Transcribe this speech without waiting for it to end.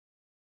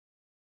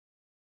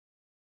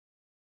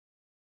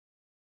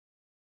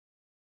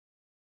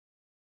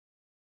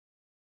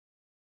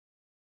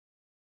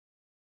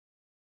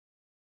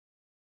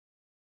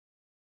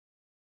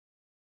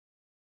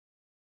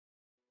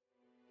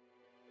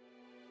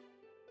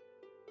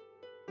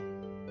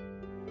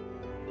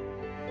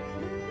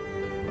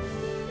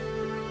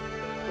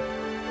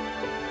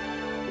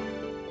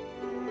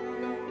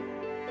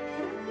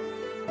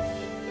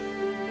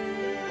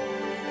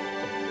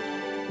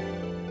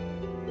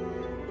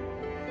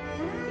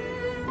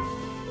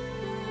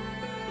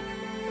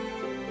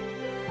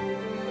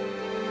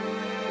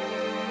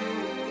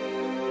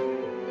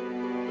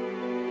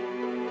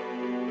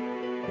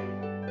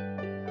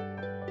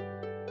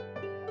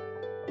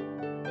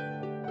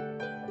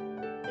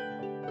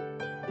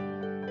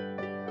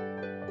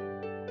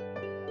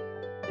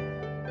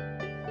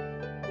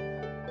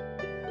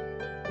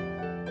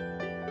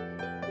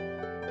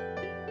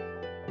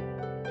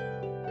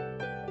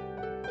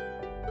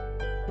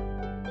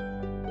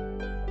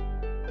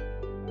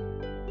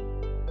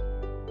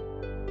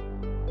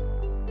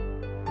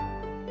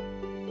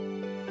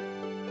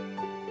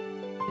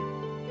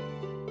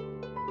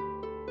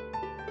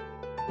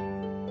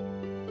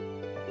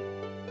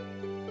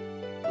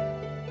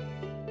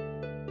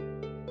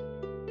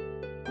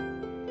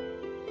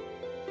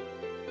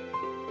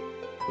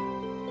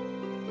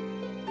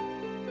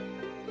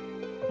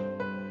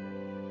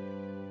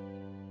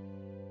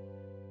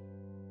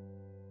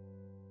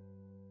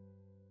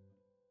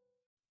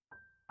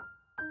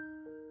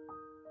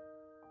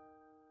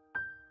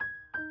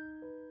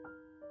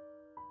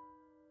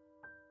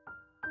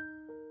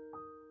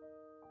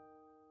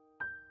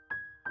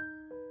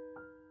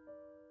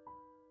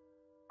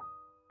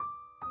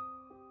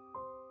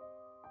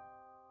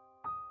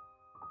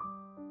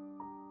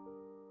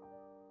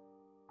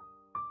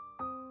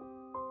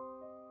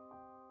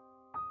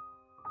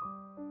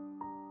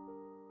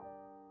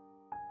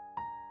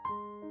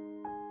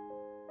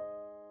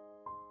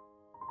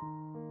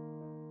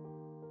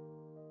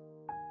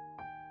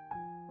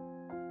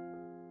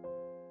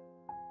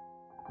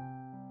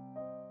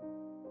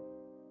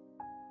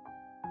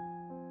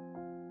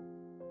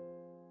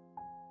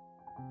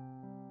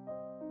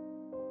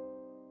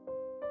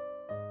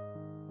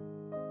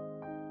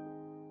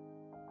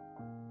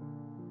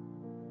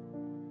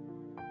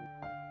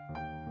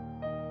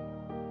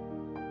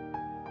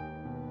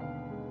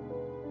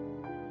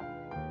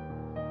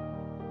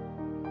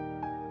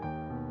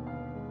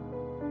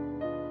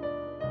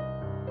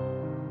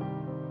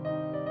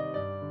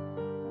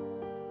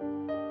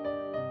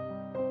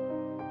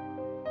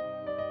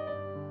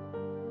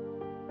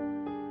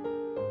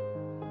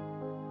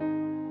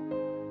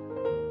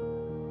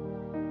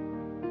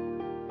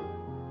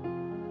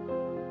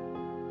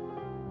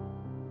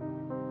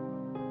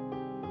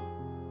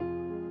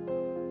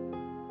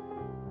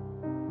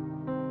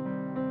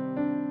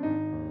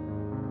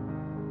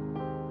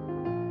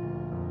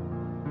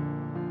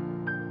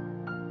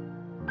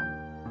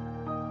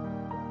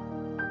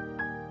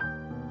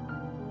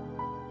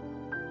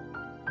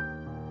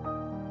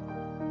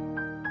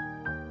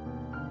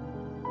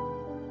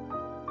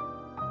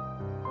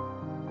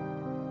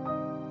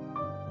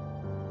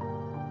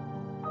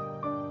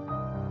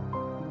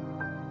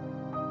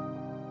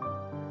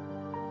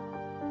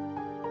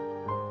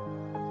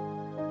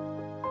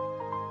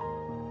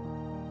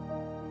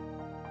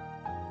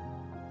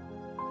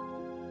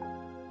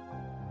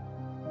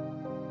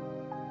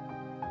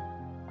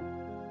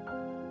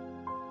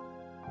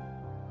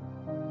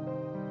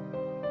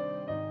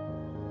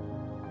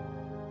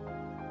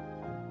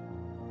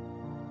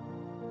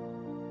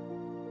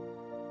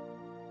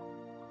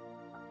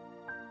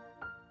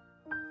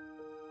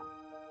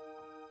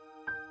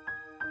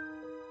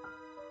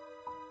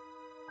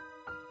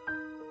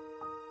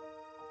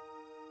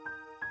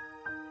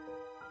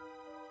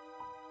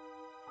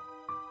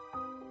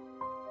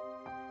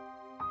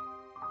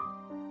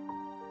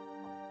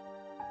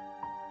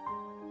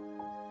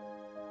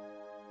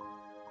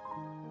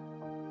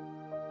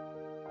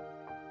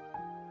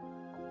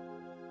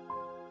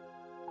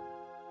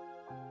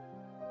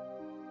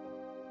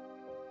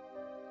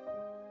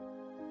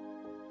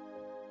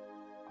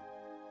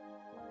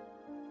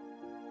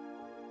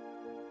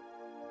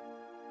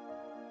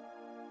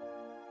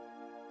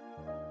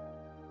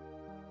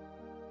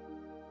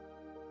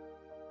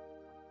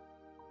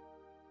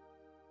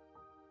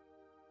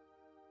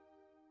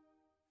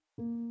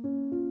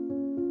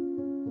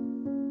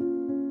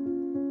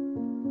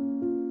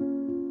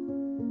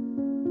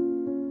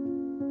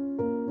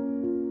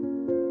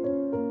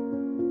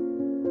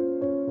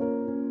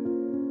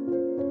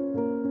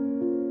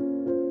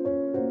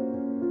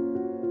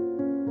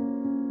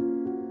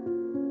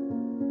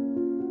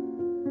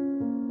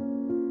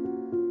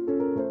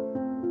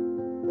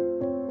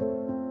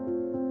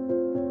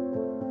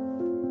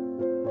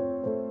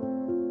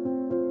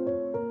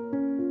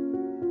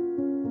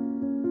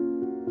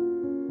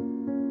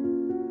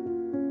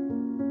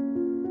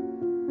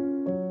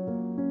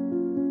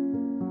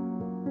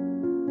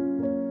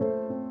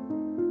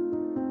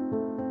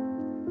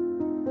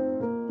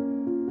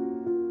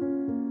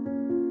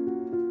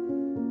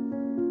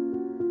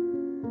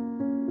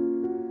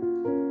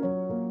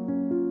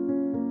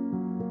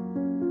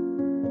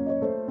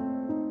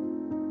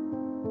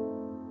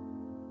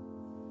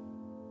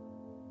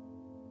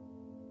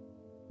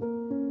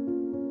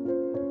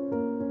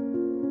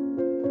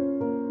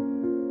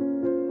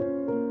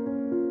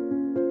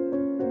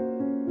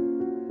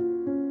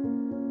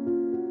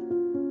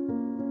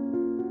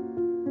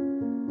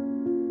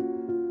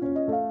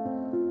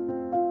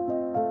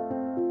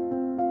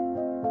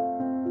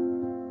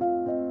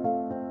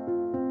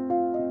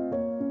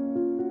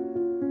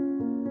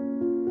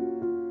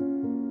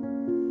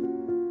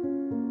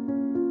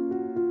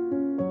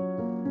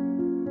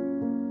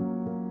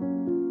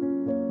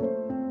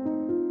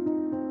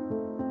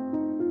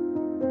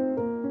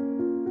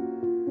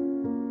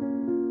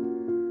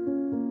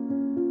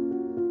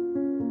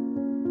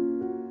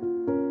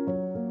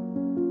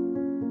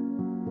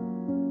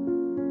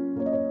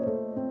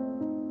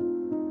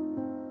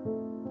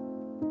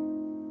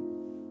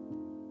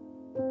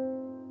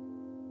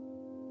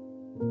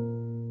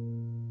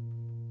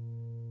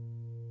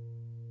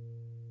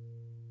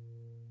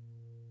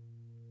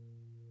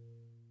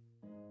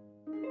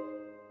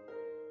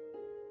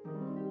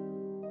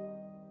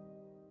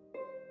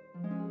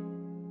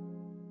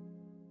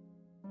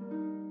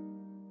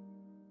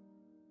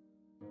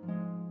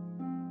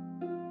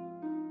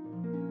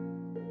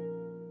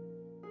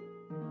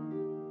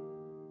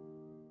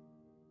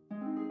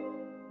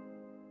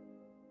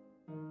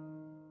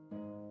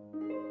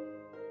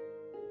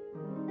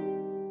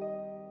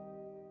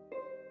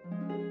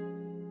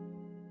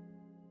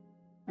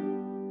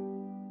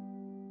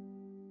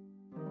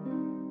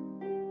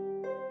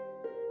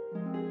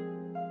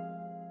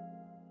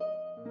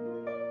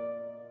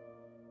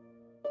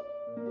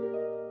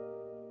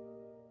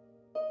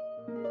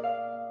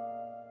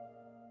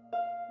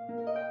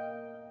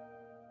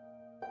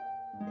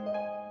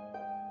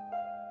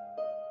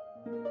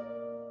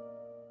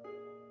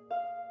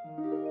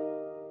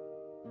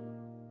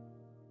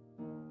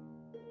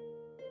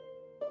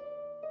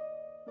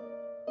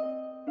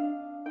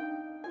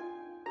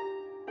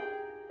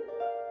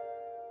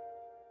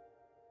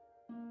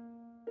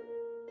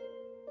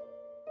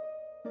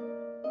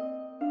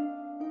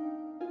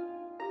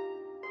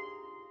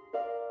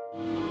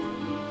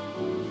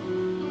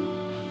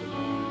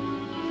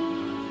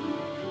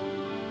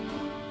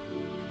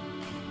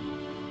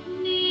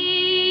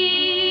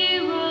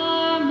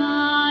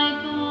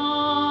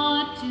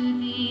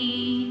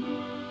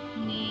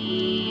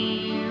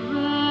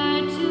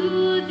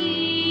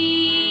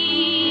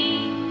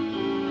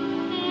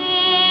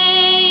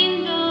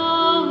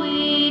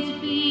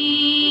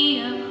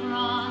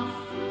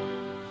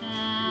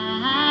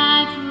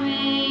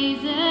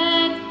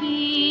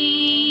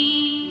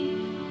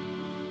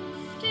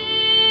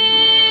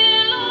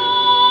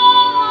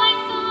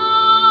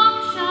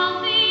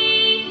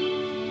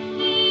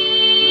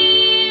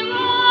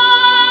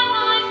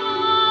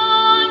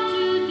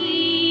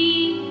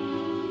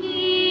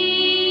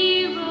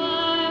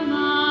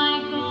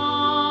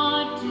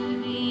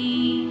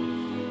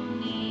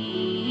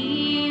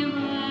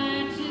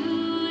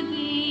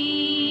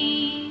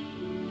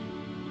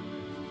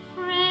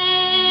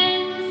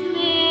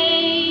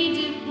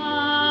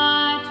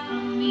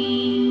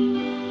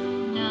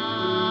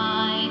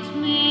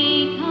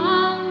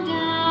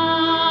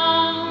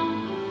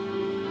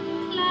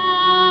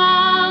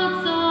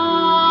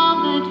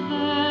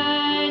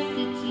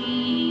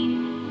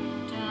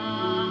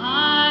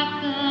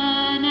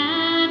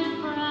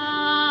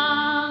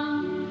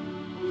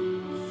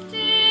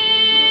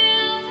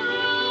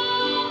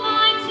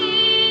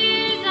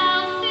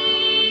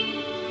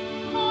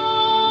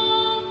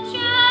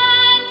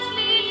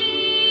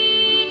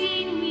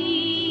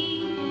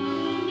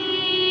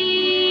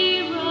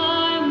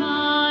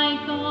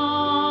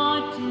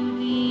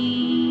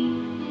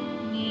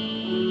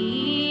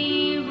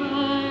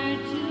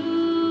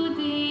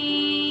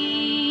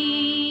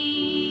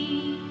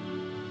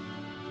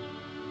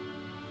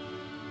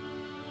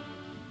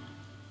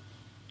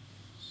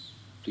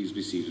Please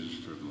be seated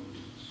for a moment.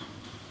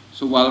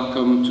 So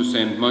welcome to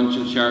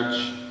St.Munchin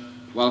Church.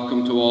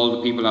 Welcome to all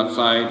the people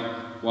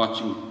outside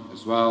watching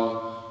as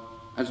well,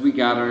 as we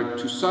gather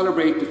to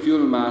celebrate the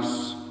funeral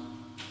mass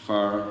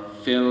for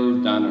Phil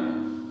Danaher.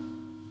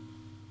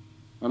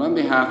 And on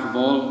behalf of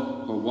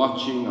all who are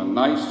watching on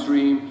live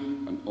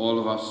stream and all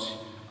of us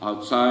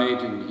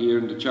outside and here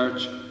in the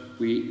church,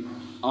 we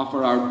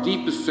offer our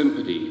deepest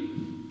sympathy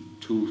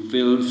to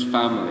Phil's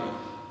family,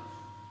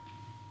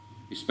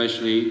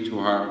 especially to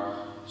her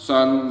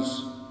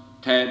sons,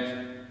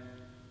 Ted,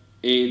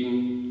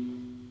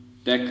 Aidan,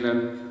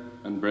 Declan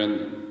and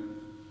Brendan,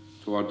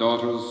 to our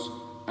daughters,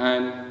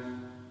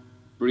 Anne,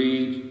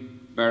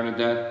 Brid,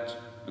 Bernadette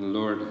and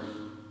Lourde,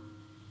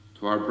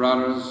 to our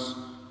brothers,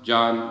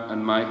 John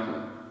and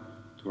Michael,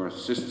 to our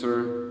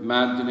sister,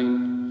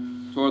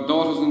 Magdeline, to our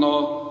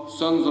daughters-in-law,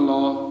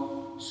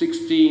 sons-in-law,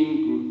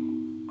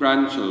 16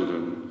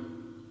 grandchildren,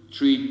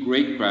 3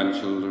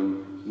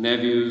 great-grandchildren,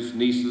 nephews,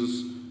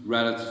 nieces,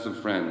 relatives and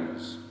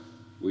friends.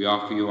 We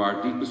offer you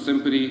our deepest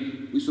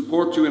sympathy. We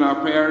support you in our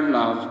prayer and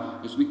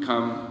love as we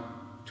come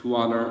to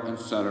honour and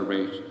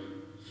celebrate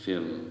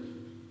Phil.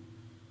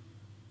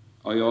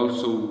 I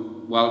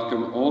also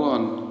welcome all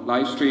on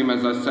live stream,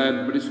 as I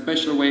said, but in a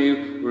special way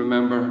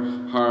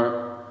remember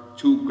her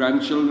 2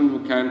 grandchildren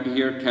who can't be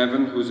here,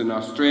 Kevin, who's in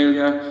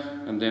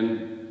Australia, and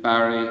then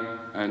Barry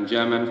and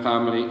Gemma and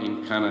family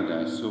in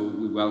Canada. So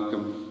we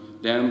welcome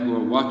them who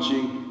are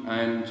watching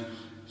and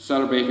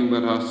celebrating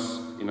with us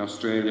in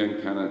Australia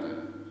and Canada.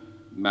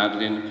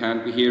 Magdeline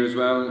can't be here as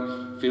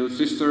well, Phil's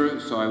sister,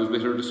 so I was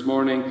with her this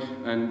morning,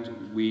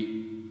 and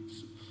we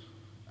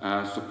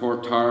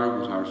support her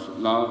with our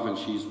love, and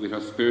she's with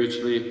us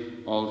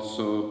spiritually.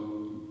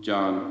 Also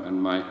John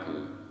and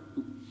Michael,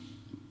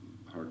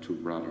 her 2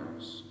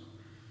 brothers.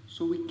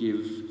 So we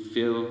give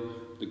Phil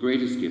the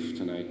greatest gift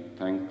tonight.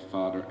 Thank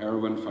Father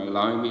Erwin for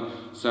allowing me to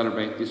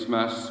celebrate this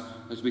Mass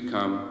as we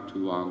come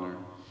to honour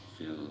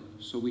Phil.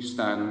 So we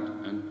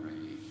stand and pray.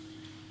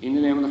 In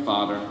the name of the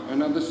Father,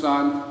 and of the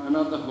Son, and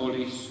of the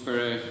Holy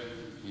Spirit.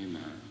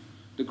 Amen.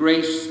 The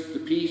grace, the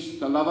peace,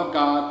 the love of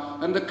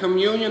God, and the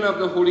communion of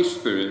the Holy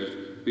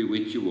Spirit be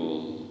with you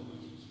all.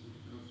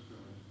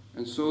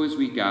 And so as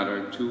we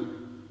gather to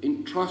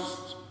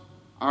entrust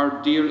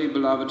our dearly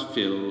beloved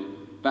Phil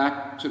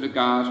back to the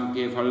God who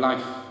gave her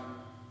life,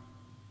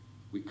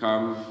 we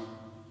come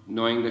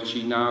knowing that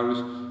she now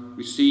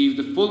received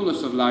the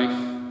fullness of life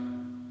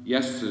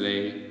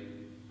yesterday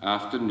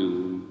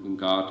afternoon when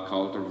God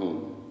called her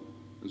home.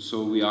 And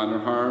so we honour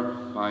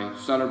her by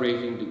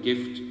celebrating the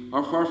gift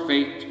of her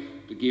faith,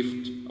 the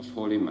gift of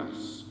Holy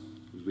Mass.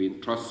 As we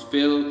entrust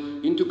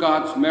Phil into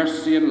God's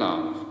mercy and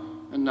love,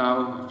 and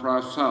now for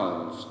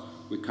ourselves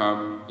we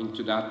come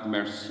into that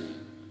mercy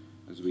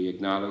as we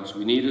acknowledge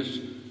we need it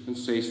and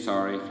say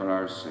sorry for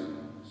our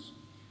sins.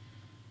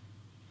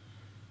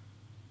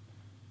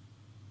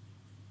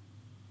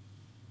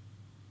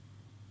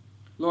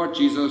 Lord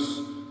Jesus,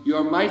 you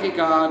are mighty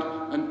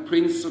God and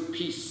Prince of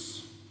Peace.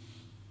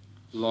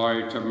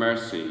 Lord, have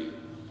mercy.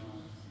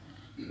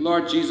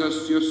 Lord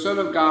Jesus, your Son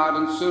of God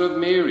and Son of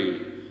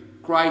Mary,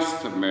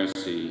 Christ, have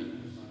mercy.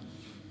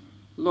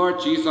 Lord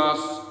Jesus,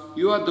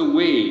 you are the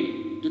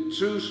way, the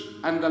truth,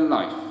 and the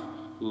life.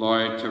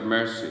 Lord, have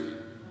mercy.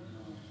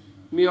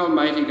 May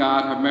Almighty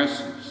God have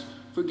mercy,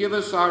 forgive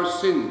us our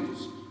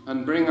sins,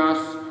 and bring us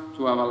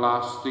to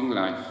everlasting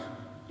life.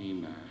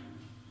 Amen.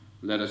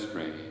 Let us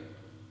pray.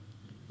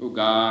 O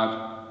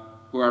God,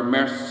 who are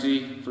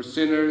mercy for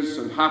sinners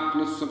and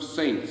happiness of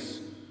saints,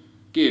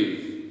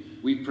 give,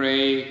 we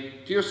pray,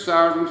 to your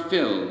servant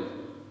Phil,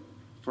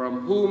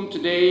 from whom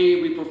today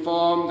we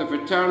perform the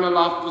fraternal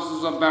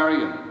offices of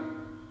burial,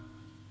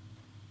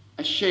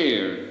 a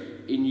share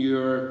in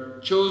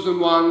your chosen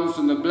ones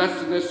and the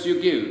blessedness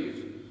you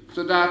give,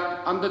 so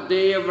that on the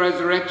day of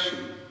resurrection,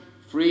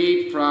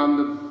 freed from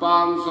the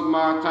bonds of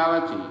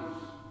mortality,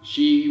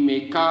 she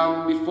may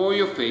come before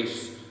your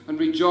face and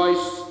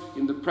rejoice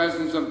in the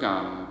presence of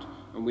God.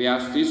 And we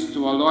ask this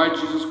to our Lord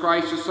Jesus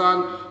Christ, your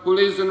Son, who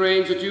lives and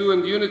reigns with you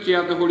in the unity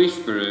of the Holy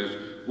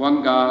Spirit,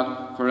 one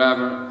God,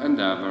 forever and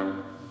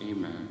ever.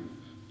 Amen.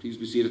 Please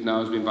be seated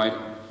now as we invite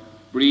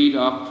Brid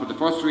up for the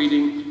first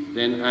reading,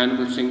 then Anne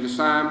will sing the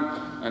psalm,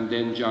 and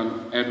then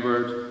John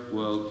Edward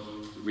will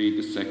read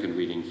the second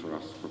reading for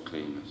us,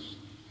 proclaim it.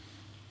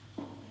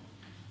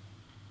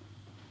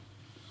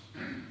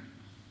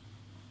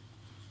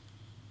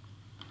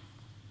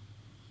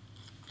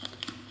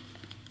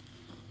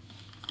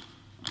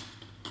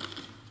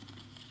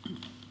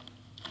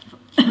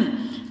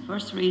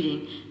 First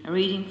reading, a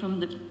reading from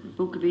the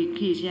book of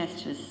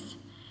Ecclesiastes.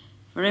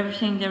 For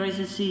everything there is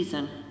a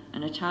season,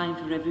 and a time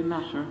for every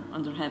matter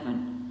under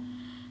heaven,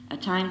 a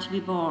time to be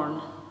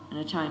born, and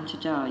a time to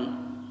die,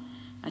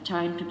 a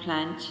time to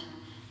plant,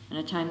 and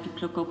a time to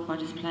pluck up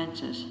what is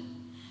planted,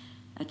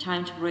 a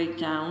time to break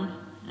down,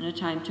 and a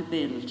time to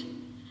build,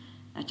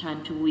 a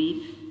time to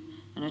weep,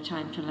 and a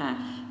time to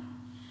laugh,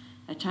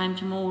 a time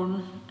to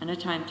mourn, and a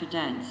time to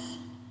dance,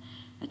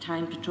 a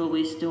time to throw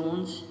away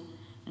stones,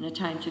 and a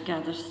time to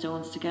gather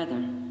stones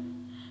together,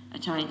 a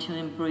time to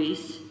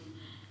embrace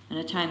and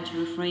a time to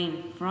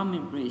refrain from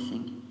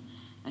embracing,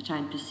 a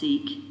time to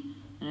seek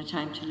and a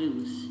time to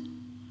lose,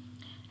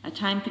 a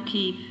time to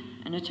keep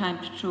and a time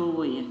to throw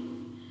away,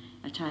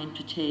 a time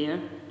to tear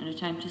and a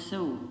time to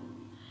sow,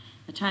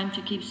 a time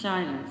to keep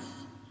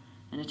silence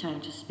and a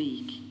time to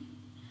speak,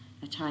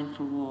 a time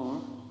for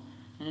war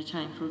and a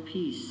time for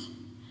peace.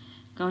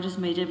 God has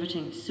made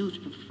everything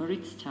suitable for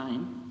its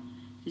time.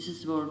 This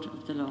is the word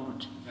of the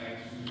Lord.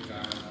 Thanks be to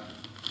God.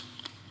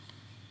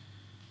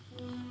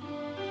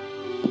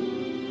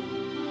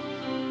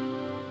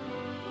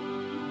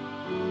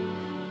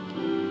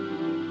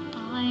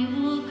 I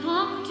will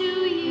come to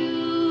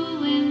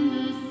you in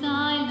the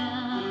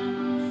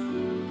silence.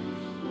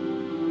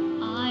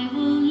 I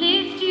will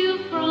lift you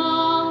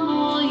from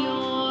all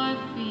your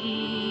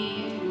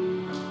fear.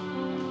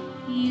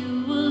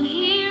 You will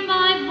hear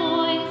my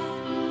voice.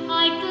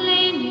 I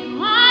claim you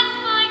as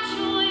my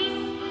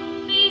choice.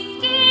 Be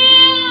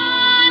still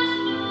and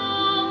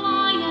know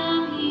I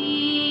am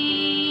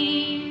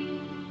here.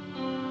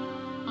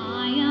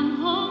 I am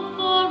hope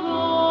for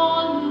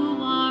all who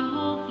are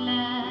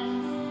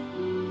hopeless.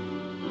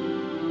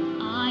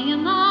 I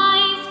am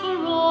eyes for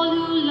all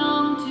who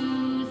long to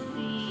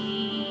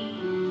see.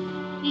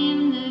 In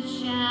the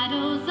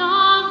shadows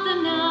of the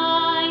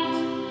night,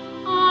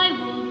 I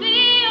will be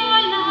your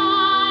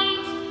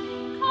light.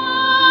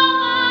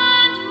 Come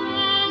and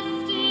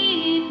rest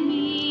in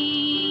me.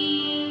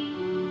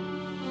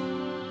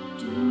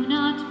 Do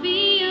not be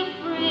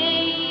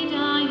afraid,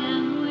 I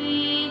am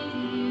with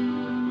you.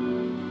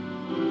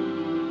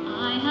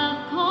 I have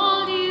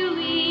called you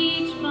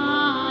each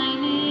by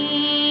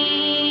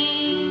name.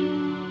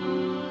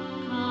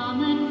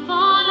 Come and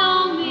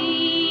follow me,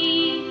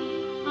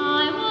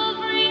 I will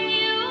bring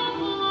you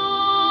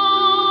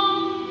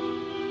home.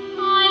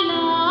 I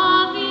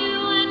love you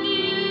and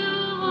you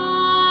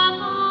are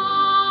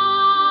mine.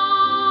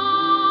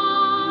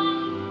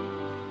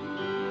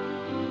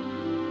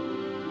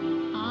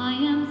 I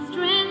am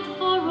strength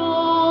for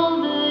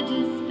all the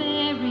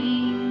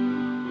despairing,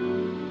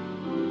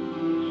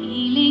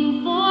 healing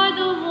for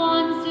the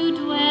ones who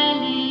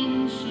dwell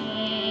in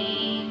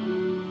shame.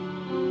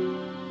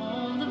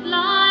 All the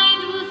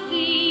blind will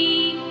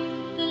see,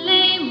 the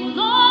lame will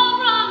all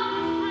run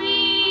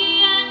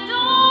free, and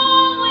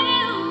all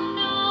will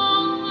know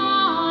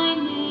my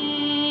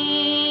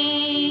name.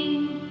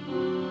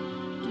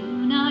 Do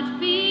not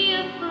be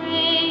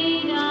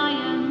afraid, I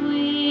am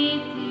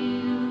with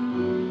you.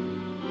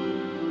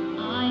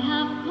 I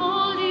have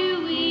called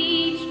you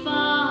each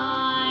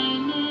by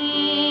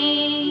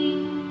name.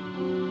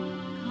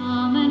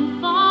 Come and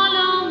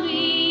follow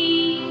me,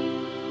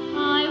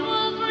 I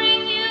will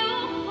bring you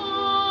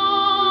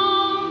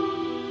home.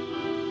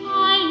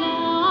 I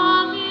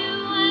love you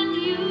and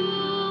you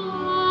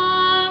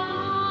are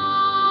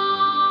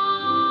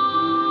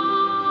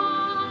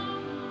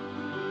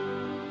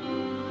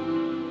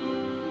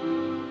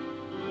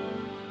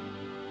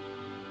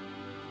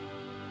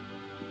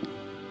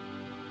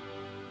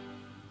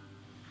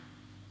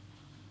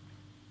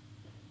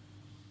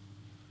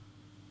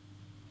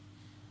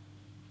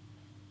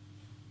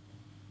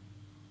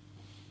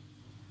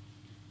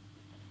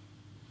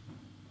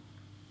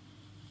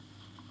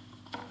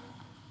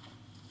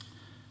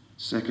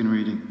Second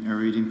reading, a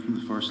reading from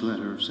the first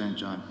letter of St.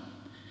 John.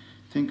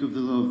 Think of the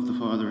love the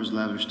Father has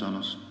lavished on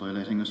us by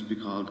letting us be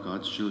called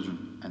God's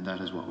children, and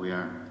that is what we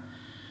are.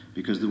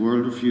 Because the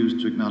world refused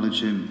to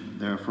acknowledge him,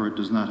 therefore it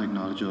does not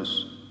acknowledge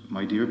us.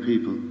 My dear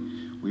people,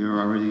 we are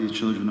already the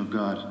children of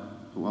God,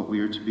 but what we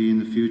are to be in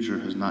the future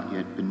has not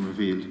yet been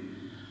revealed.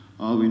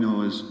 All we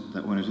know is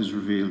that when it is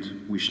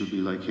revealed, we shall be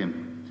like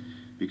him,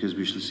 because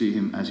we shall see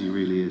him as he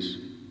really is.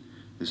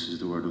 This is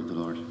the word of the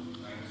Lord.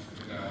 Thanks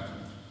be to God.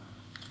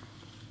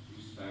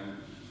 We stand,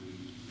 we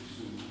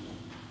listen to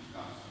the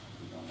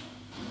gospel of God.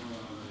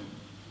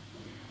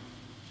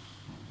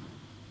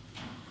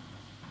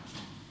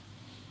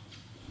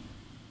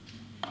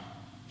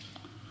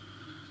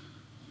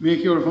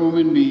 Make your home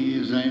in me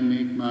as I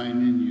make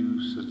mine in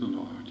you, says the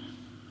Lord.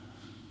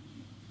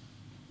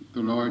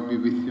 The Lord be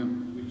with you.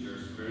 With your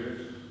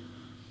spirit,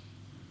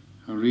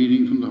 A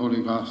reading from the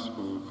Holy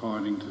Gospel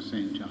according to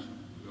St. John.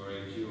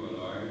 glory to you, O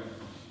Lord.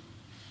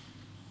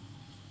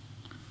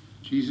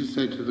 Jesus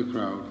said to the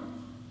crowd,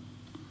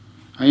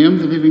 I am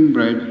the living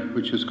bread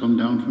which has come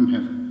down from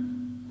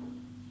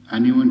heaven.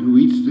 Anyone who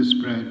eats this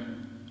bread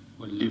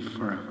will live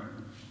forever.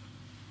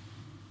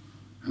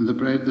 And the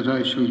bread that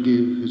I shall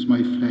give is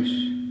my flesh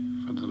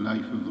for the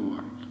life of the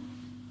world.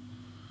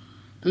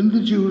 Then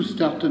the Jews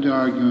started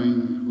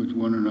arguing with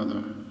one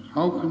another,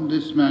 how can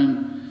this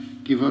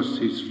man give us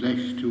his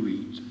flesh to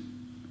eat?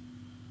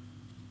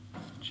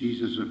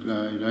 Jesus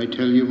replied, I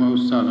tell you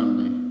most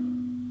solemnly,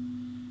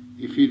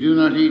 if you do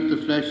not eat the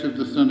flesh of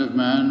the Son of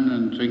Man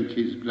and drink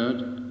his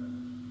blood,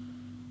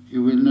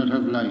 you will not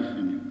have life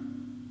in you.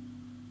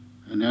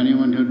 And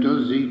anyone who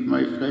does eat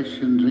my flesh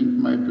and drink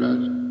my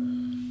blood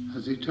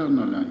has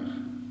eternal life.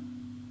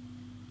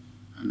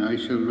 And I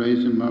shall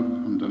raise him up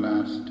on the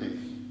last day.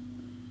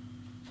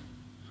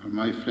 For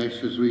my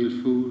flesh is real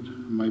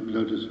food, and my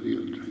blood is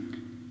real drink.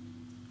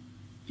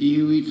 He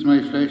who eats my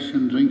flesh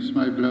and drinks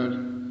my blood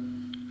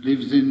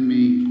lives in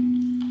me,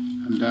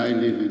 and I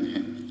live in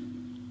him.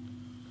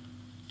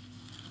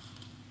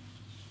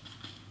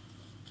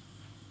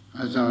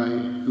 As I,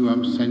 who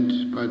am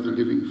sent by the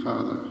living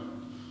Father,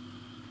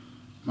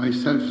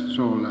 myself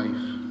draw life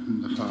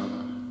from the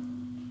Father,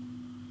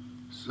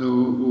 so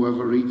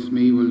whoever eats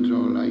me will draw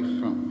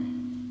life from me.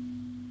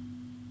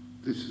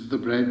 This is the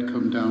bread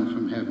come down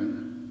from heaven,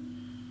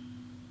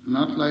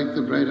 not like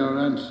the bread our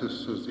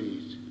ancestors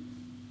ate,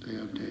 they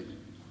are dead.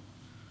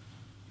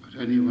 But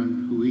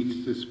anyone who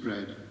eats this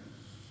bread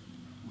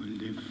will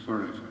live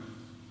forever.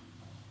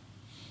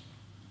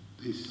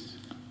 This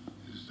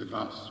is the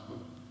gospel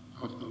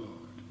of the Lord.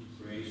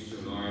 Praise to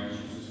the Lord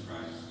Jesus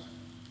Christ.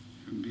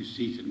 You can be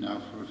seated now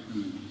for a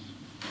few minutes.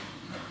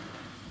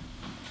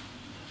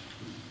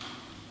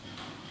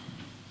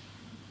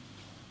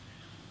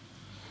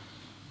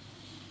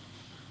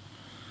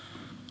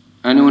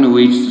 Anyone who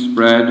eats this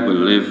bread will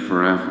live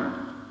forever.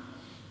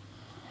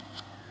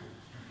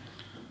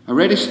 I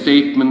read a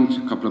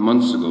statement a couple of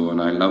months ago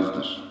and I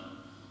loved it.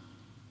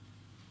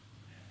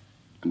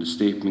 And the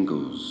statement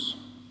goes,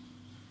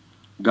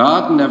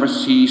 God never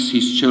sees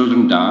his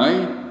children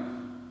die.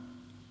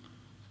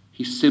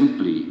 He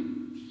simply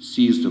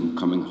sees them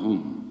coming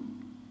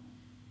home.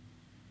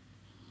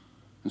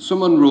 And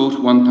someone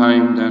wrote one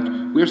time that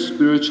we're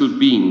spiritual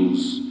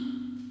beings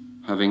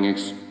having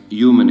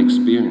human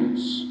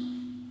experience.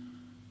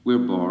 We're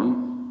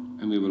born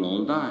and we will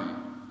all die.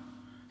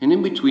 And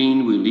in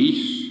between we'll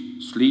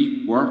eat,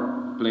 sleep,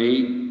 work,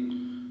 play,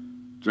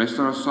 dress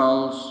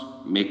ourselves,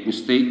 make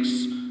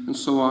mistakes, and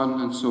so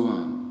on and so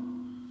on.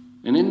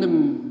 And in the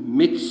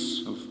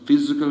midst of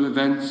physical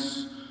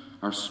events,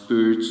 our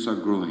spirits are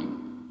growing.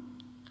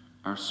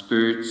 Our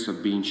spirits are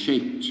being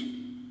shaped.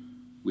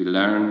 We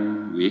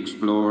learn, we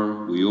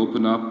explore, we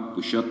open up,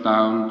 we shut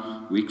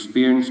down, we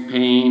experience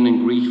pain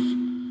and grief,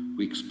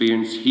 we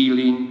experience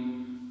healing,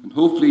 and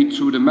hopefully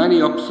through the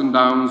many ups and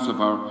downs of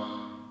our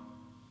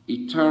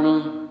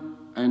eternal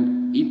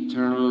and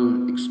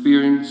internal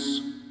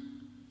experience,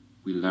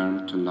 we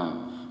learn to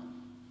love.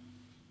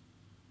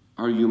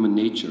 Our human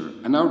nature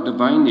and our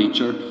divine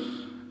nature,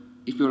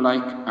 if you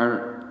like,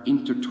 are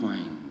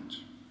intertwined.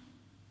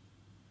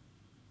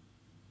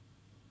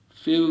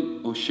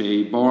 Phil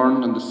O'Shea,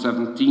 born on the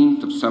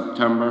 17th of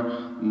September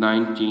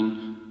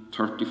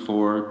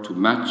 1934 to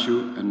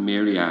Matthew and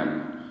Mary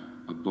Ann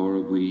of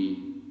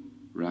Borowee,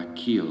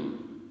 Rakiel.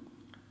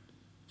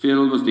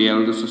 Phil was the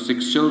eldest of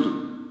 6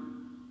 children.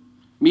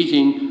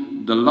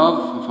 Meeting the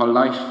love of her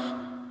life,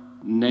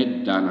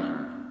 Ned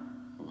Danaher,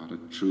 what a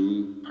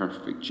true,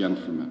 perfect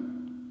gentleman,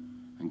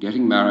 and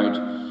getting married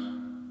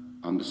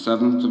on the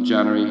 7th of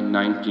January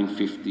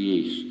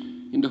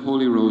 1958 in the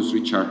Holy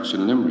Rosary Church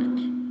in Limerick,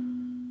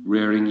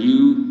 rearing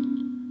you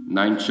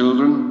 9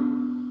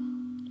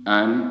 children,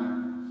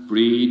 Anne,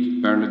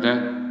 Brid,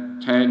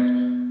 Bernadette, Ted,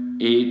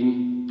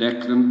 Aidan,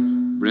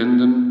 Declan,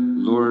 Brendan,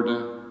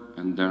 Lourde,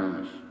 and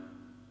Dermot.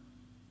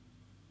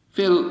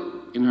 Phil,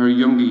 in her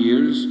younger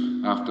years,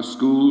 after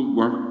school,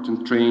 worked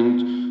and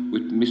trained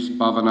with Miss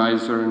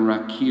Bovenizer in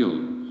Rakiel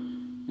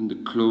in the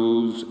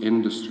clothes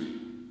industry.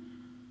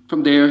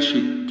 From there,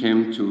 she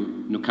came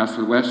to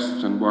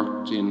Newcastlewest and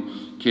worked in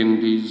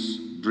Kennedy's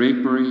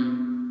drapery,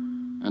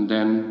 and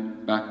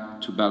then back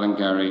to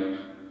Ballingarry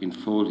in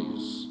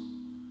Foley's.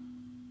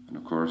 And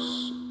of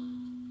course,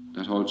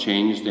 that all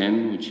changed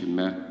then when she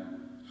met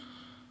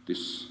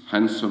this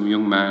handsome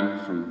young man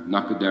from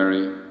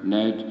Knockaderry,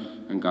 Ned,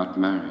 and got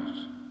married.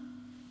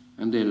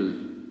 And they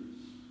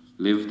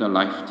lived their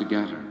life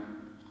together.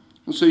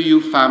 And so you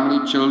family,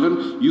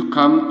 children, you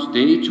come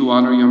today to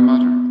honour your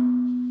mother.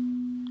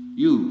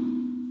 You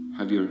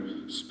have your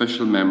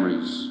special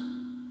memories.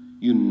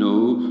 You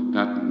know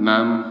that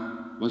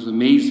Mam was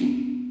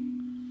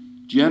amazing,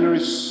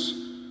 generous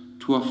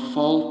to a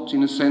fault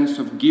in a sense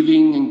of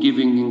giving and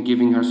giving and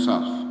giving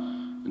herself.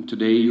 And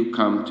today you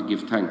come to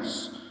give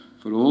thanks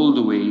for all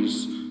the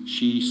ways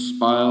she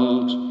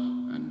spoiled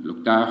and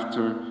looked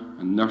after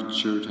and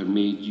nurtured and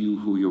made you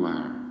who you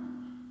are.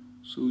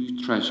 So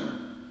you treasure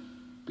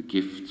the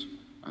gift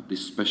of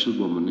this special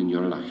woman in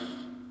your life.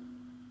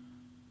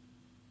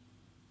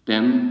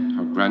 Then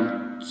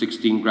her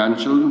 16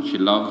 grandchildren she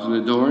loved and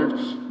adored,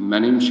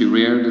 many she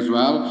reared as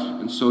well,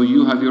 and so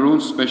you have your own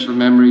special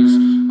memories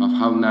of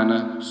how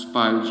Nana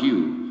spoiled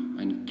you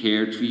and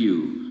cared for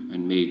you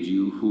and made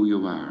you who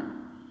you are,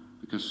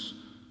 because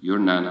your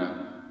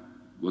Nana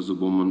was a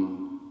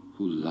woman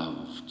who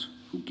loved,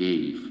 who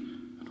gave,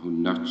 and who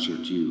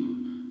nurtured you.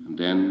 And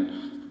then,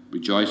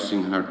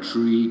 rejoicing in her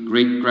 3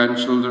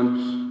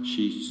 great-grandchildren,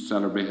 she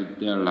celebrated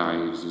their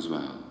lives as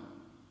well.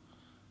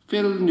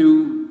 Phil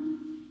knew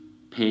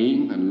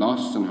pain and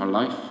loss in her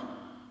life.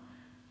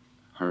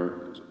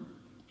 Her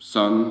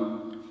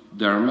son,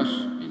 Dermot,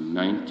 in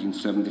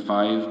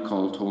 1975,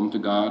 called home to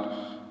God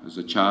as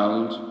a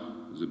child,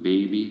 as a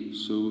baby,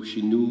 so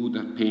she knew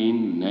that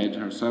pain. Ned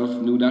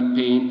herself knew that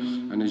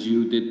pain, and as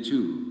you did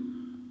too.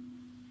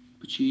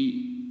 But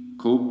she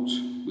coped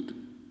with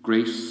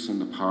grace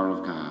and the power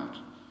of God.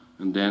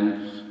 And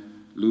then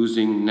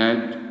losing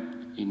Ned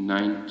in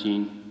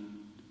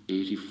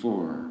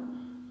 1984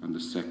 on the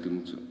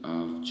 2nd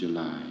of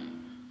July,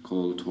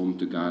 called home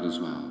to God as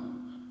well.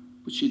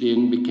 But she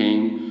then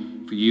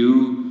became, for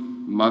you,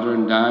 mother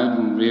and dad,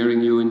 and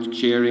rearing you and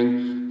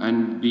sharing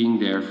and being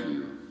there for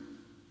you.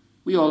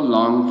 We all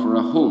long for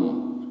a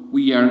home.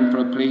 We yearn for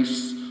a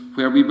place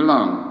where we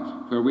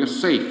belong, where we're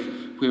safe,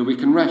 where we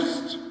can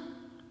rest.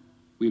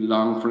 We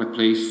long for a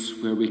place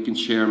where we can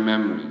share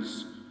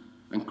memories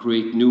and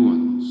create new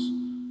ones.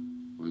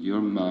 Well,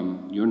 your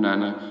mum, your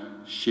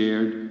Nana,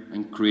 shared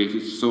and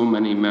created so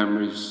many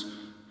memories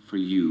for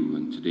you,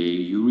 and today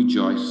you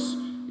rejoice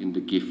in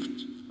the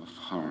gift of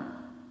her.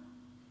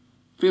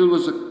 Phil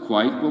was a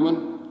quiet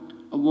woman,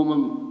 a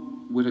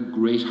woman with a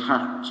great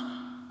heart,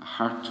 a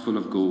heart full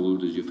of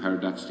gold, as you've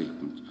heard that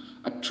statement.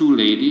 A true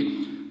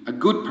lady, a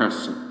good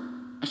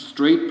person, a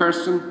straight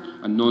person,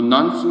 a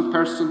no-nonsense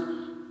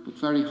person, but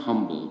very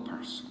humble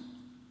person.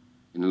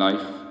 In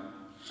life,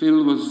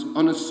 Phil was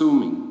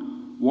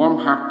unassuming,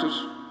 warm-hearted,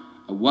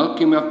 a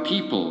welcome of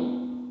people.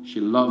 She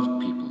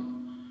loved people,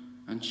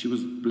 and she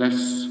was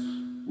blessed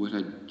with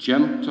a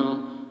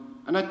gentle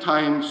and at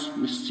times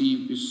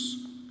mischievous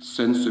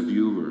sense of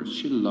humour.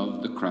 She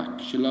loved the crack,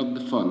 she loved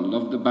the fun,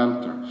 loved the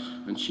banter,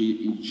 and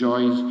she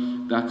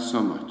enjoyed that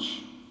so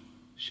much.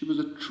 She was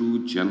a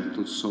true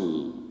gentle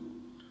soul.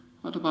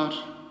 What about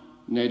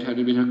Ned had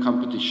a bit of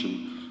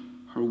competition?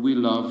 Her wee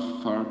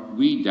love for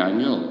wee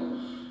Daniel.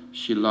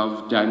 She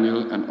loved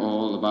Daniel and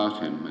all about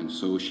him, and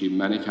so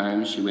many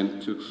times she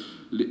went to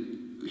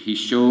his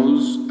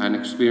shows and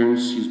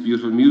experienced his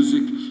beautiful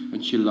music,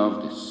 and she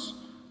loved this.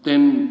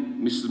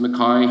 Then Mrs.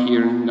 Mackay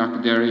here in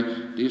Knockaderry,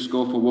 they used to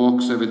go for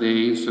walks every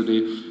day, so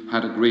they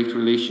had a great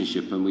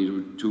relationship, and we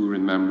do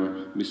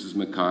remember Mrs.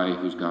 Mackay,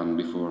 who's gone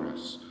before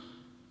us.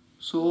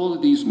 So all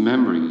of these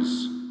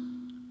memories,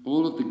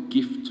 all of the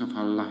gift of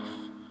her life.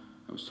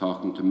 I was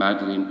talking to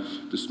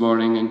Magdeline this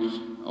morning, and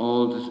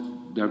all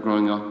their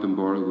growing up in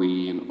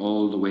Borrowee and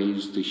all the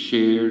ways they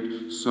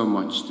shared so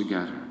much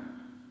together.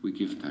 We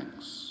give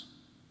thanks.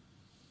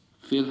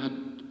 Phil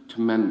had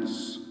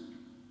tremendous,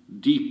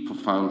 deep,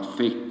 profound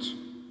faith.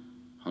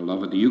 Her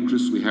love of the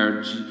Eucharist, we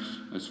heard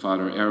as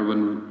Father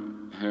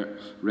Erwin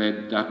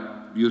read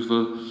that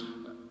beautiful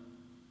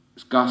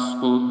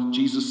Gospel,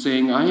 Jesus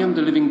saying, I am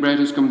the living bread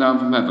has come down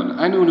from heaven.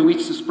 Anyone who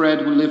eats this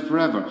bread will live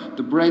forever.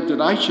 The bread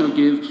that I shall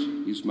give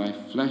is my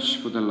flesh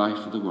for the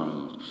life of the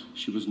world.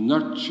 She was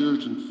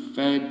nurtured and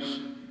fed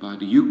by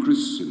the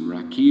Eucharist in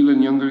Raquel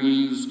and younger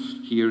years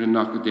here in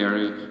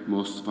Knockaderry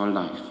most of her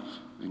life,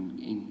 and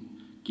in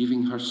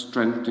giving her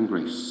strength and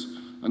grace.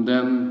 And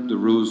then the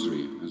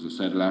rosary, as I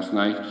said last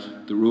night,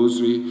 the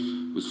rosary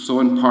was so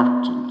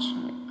important,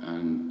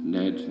 and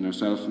Ned and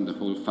herself and the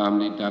whole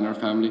family, Danaher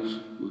family,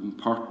 were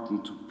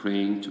important to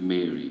praying to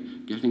Mary,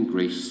 getting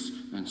grace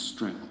and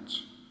strength.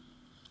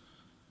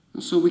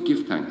 And so we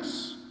give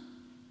thanks.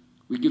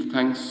 We give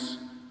thanks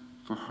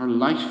for her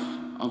life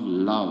of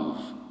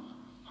love,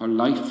 her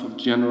life of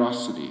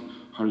generosity,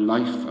 her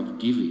life of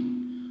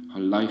giving, her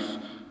life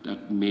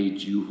that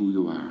made you who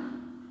you are.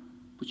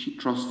 But she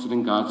trusted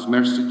in God's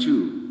mercy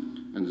too.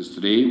 And as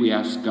today we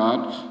ask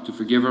God to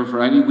forgive her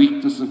for any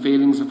weakness and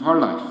failings of her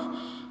life,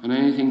 and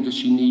anything that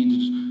she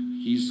needed,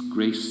 his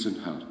grace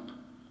and help.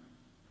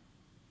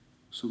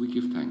 So we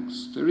give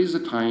thanks. There is a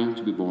time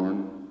to be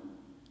born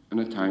and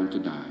a time to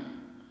die.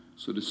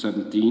 So the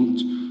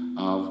 17th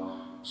of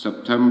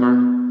September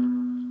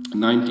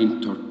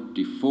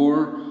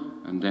 1934,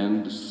 and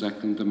then the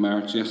 2nd of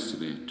March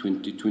yesterday,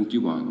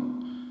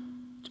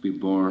 2021, to be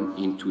born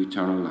into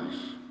eternal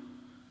life.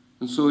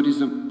 And so it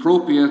is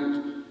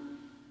appropriate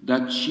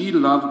that she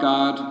loved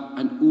God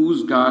and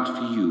oozed God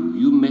for you.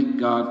 You met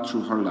God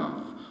through her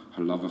love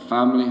of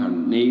family, her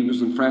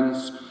neighbours and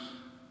friends.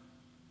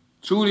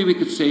 Truly we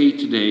could say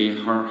today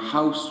her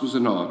house was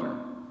in order.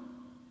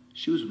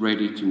 She was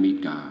ready to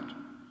meet God.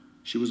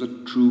 She was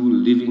a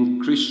true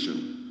living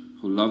Christian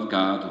who loved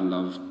God and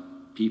loved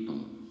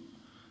people.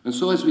 And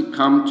so as we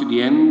come to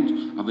the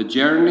end of a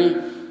journey,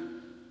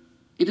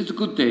 it is a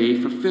good day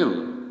for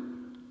Phil.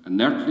 An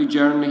earthly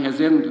journey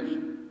has ended,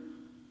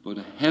 but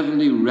a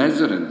heavenly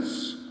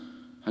residence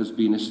has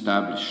been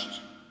established.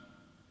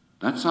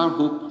 That's our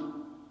hope.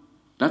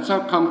 That's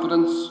our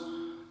confidence.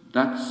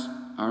 That's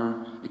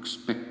our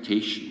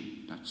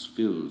expectation. That's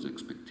Phil's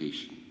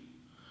expectation.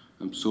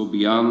 And so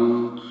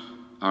beyond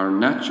our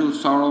natural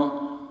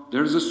sorrow,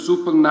 there is a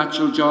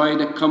supernatural joy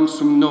that comes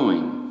from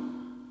knowing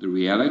the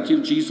reality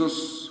of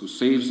Jesus who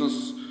saves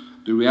us,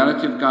 the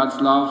reality of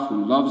God's love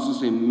who loves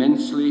us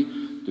immensely,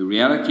 the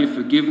reality of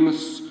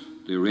forgiveness,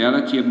 the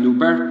reality of new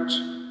birth,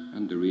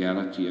 and the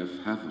reality of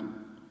heaven.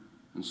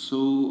 And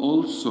so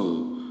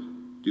also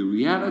the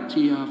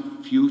reality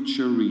of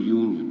future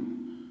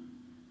reunion.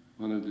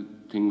 One of the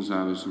things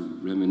I was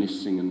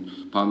reminiscing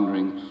and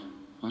pondering,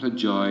 what a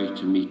joy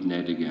to meet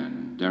Ned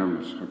again,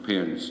 Dermot, her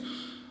parents,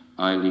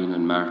 Eileen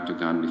and Martha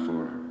gone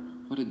before her.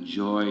 What a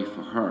joy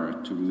for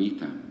her to meet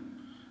them.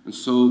 And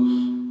so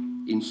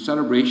in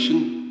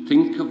celebration,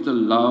 Think of the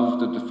love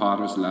that the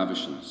Father's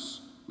lavished on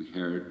us. We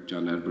heard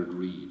John Edward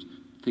read.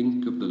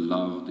 Think of the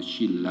love that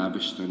she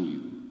lavished on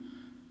you.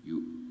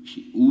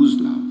 She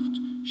oozed love,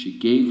 she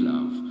gave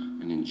love,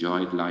 and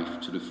enjoyed life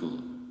to the full.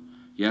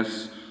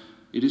 Yes,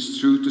 it is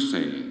true to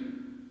say,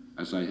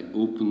 as I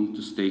opened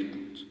the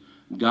statement,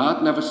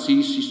 God never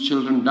sees his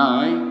children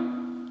die.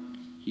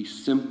 He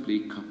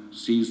simply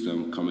sees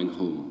them coming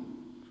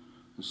home.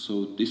 And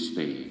so this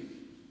day,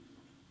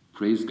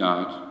 praise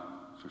God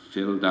for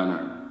Phil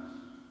Danaher.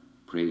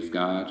 Praise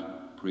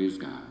God, praise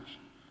God.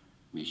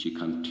 May she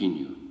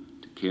continue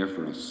to care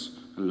for us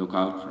and look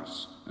out for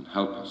us and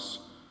help us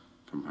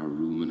from her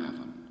room in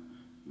heaven.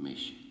 May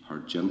her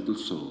gentle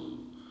soul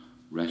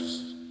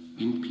rest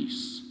in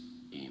peace.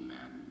 Amen.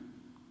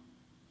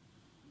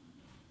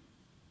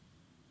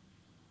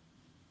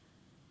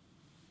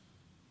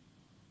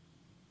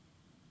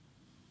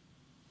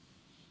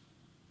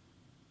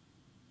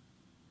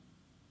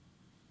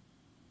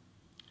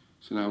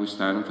 So now we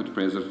stand for the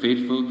prayers of the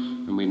faithful,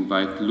 and we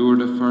invite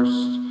Lourde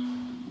first,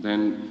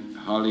 then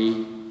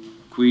Holly,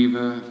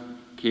 Quiva,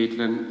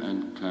 Caitlin,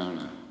 and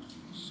Clara.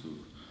 So,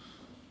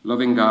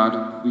 loving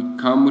God, we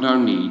come with our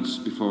needs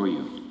before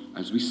you.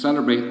 As we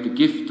celebrate the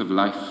gift of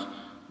life,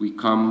 we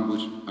come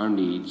with our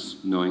needs,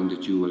 knowing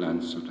that you will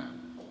answer them.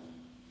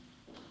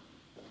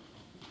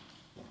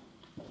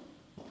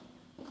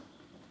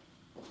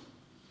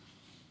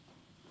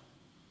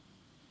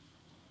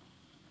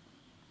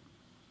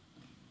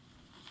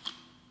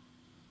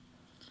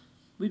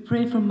 We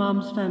pray for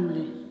Mom's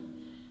family.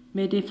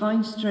 May they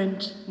find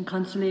strength and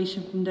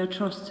consolation from their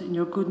trust in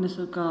your goodness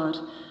of God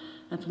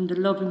and from the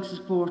loving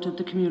support of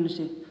the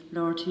community.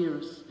 Lord, hear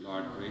us.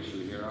 Lord,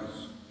 graciously hear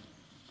us.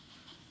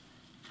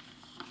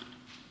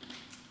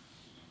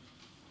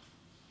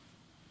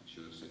 I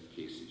should have said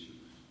Casey.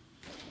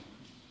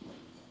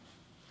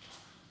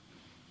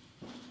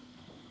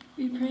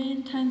 We pray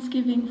in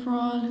thanksgiving for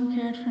all who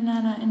cared for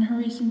Nana in her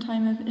recent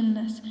time of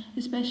illness,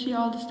 especially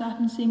all the staff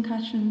in St.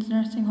 Catherine's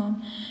nursing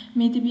home.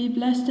 May they be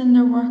blessed in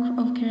their work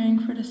of caring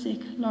for the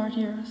sick. Lord,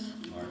 hear us.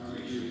 Lord,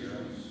 graciously hear us.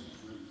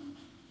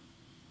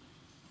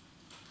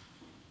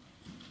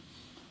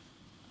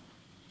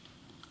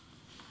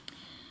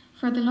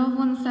 For the loved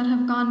ones that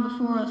have gone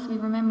before us, we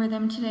remember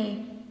them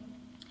today.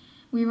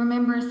 We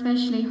remember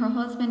especially her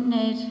husband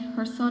Ned,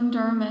 her son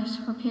Dermot,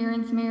 her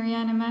parents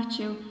Marianne and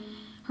Matthew,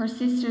 her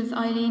sisters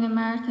Eileen and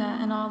Martha,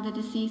 and all the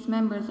deceased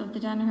members of the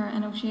Danaher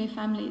and O'Shea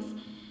families,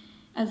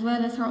 as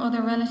well as her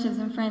other relatives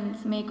and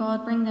friends. May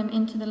God bring them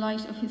into the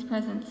light of his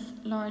presence.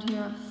 Lord,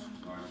 hear us.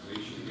 Lord,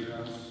 graciously hear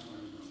us.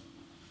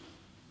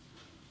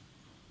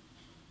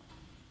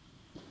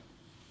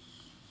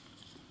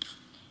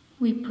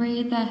 We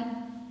pray that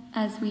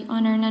as we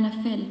honour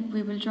Nana Phil,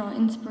 we will draw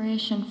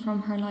inspiration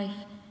from her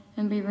life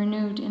and be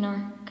renewed in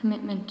our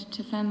commitment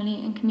to family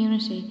and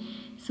community,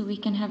 so we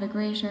can have a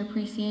greater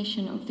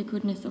appreciation of the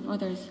goodness of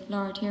others.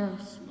 Lord, hear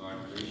us. Lord,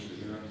 graciously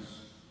hear us.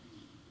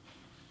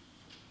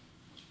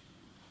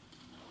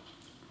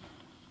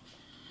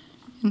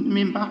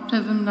 In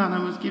baptism,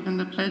 Nana was given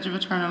the pledge of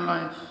eternal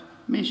life.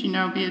 May she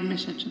now be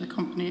admitted to the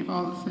company of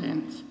all the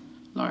saints.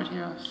 Lord,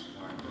 hear us.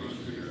 Lord,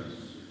 graciously hear us.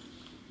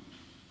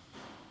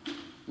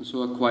 And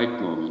so a quiet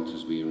moment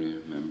as we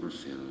remember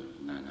Phil,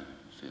 Nana,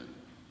 Phil.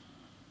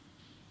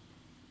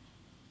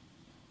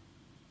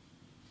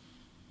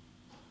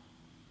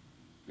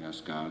 We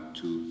ask God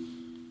to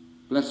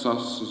bless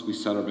us as we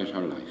celebrate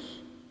her life.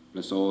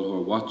 Bless all who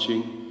are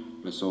watching,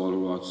 bless all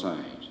who are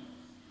outside,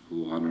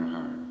 who honour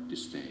her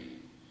this day.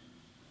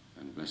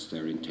 And bless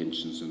their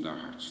intentions and their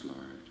hearts,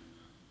 Lord.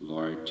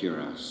 Lord, hear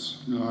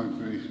us. Lord,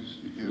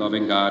 graciously hear us.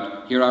 Loving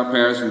God, hear our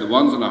prayers and the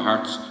ones in our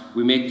hearts.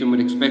 We make them with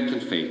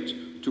expectant faith.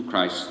 To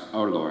Christ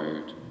our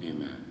Lord.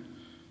 Amen.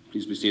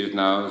 Please be seated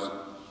now as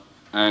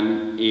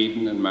Anne,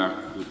 Aidan and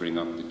Mark will bring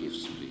up the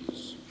gifts,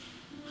 please.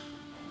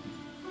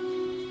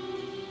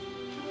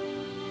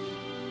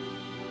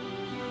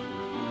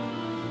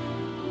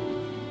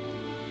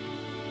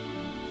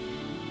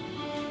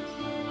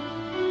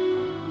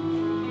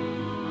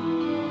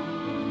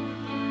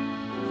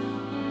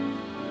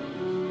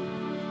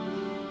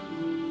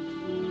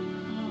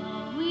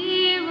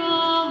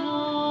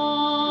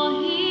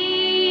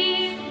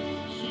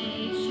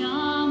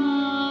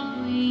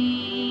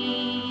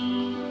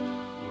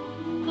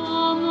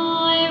 Come,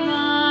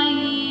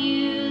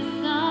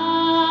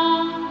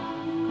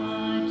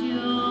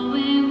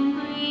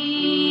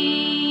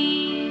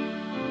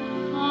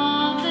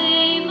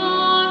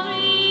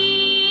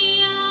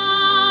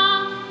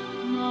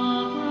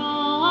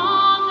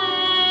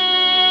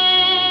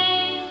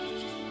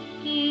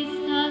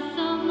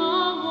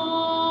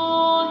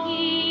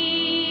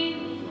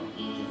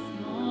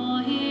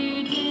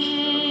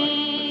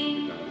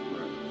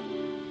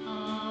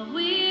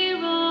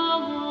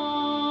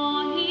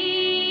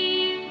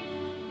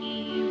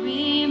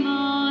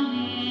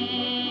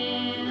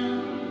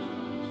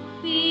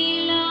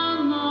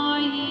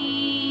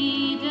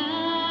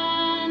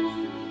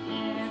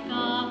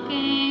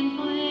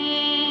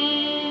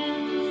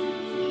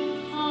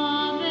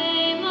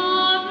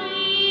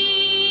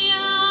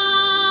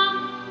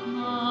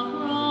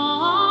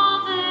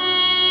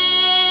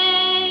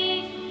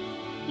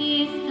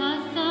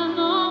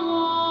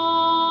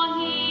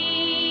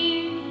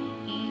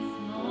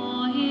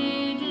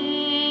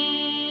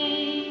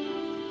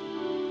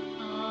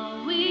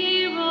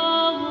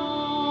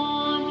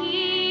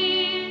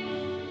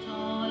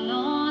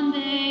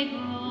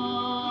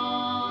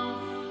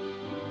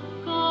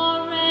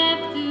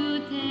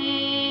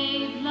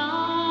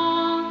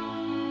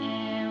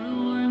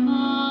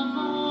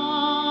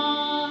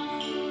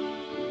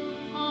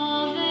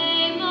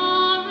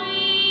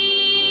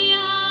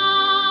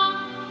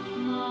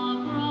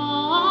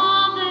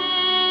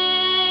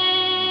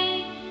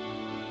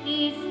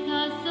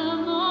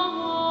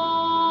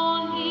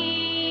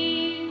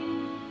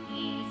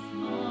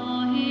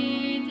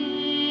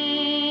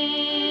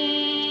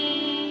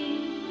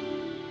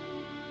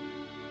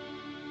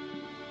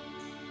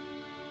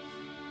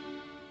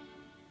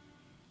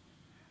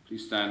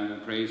 Please stand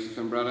and praise us,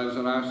 and brothers,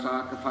 that our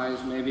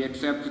sacrifice may be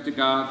accepted to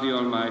God, the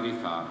Almighty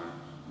Father.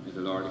 May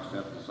the Lord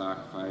accept the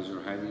sacrifice,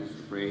 your hands,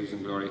 the praise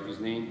and glory of his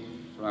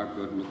name, for our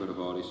good and the good of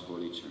all his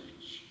holy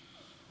church.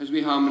 As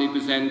we humbly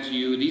present to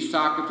you these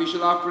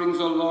sacrificial offerings,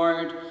 O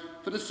Lord,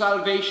 for the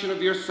salvation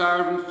of your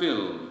servant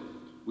Phil,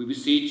 we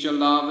beseech your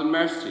love and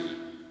mercy,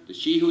 that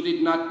she who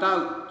did not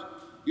doubt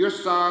your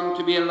Son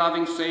to be a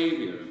loving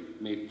Saviour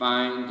may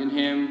find in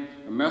him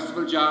a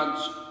merciful judge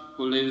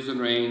who lives and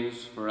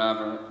reigns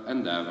forever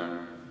and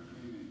ever.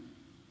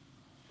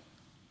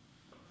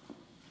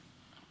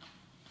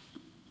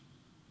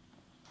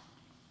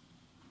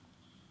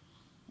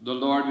 The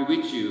Lord be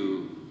with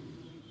you.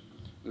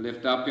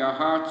 Lift up your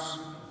hearts.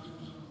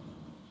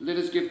 Let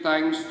us give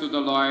thanks to the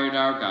Lord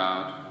our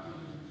God.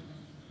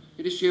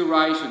 It is here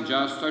right and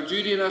just, our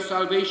duty and our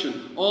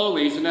salvation,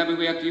 always and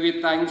everywhere to give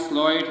you thanks,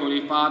 Lord,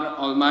 Holy Father,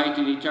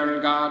 Almighty and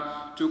eternal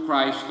God, through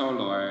Christ our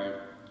Lord.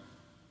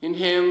 In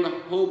him the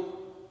hope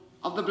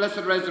of the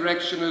blessed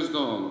resurrection is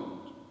dawned,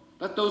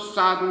 that those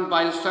saddened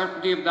by the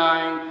certainty of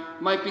dying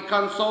might be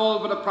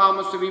consoled by the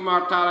promise of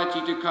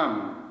immortality to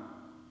come.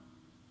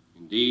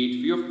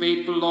 Indeed, for your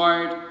faithful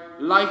Lord,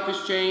 life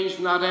is changed,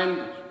 not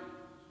ended.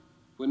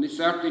 When this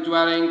earthly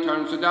dwelling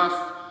turns to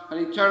dust, an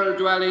eternal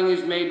dwelling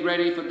is made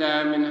ready for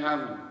them in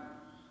heaven.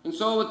 And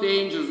so with the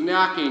angels and the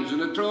archangels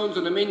and the thrones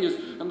and dominions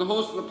and the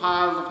hosts of the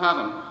powers of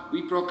heaven,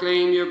 we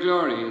proclaim your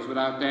glory, as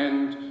without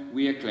end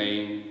we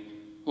acclaim.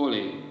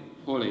 Holy,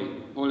 holy,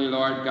 holy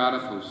Lord God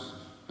of hosts,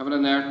 heaven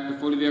and earth are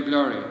full of your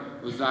glory.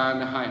 Hosanna in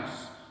the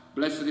highest.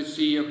 Blessed is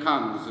he who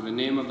comes in the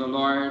name of the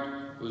Lord.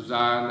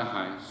 Hosanna in the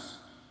highest.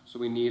 So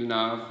we kneel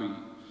now for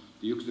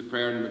the Eucharistic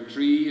prayer number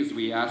 3 as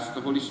we ask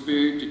the Holy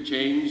Spirit to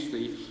change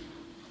the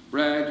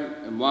bread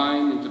and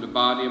wine into the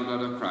body and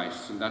blood of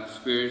Christ, and that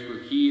Spirit will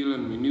heal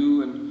and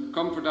renew and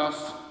comfort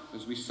us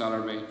as we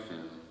celebrate Phil.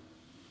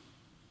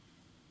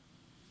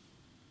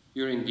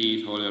 You're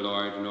indeed, Holy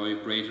Lord, and all you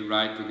pray to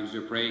rightly gives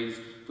your praise,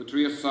 for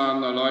through your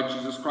Son, our Lord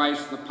Jesus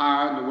Christ, the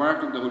power and the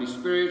work of the Holy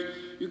Spirit,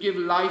 you give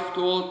life to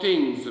all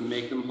things and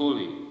make them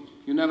holy.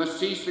 You never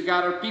cease to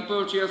gather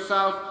people to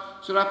yourself,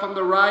 so that from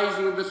the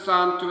rising of the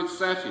sun to its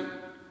setting,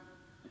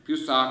 a pure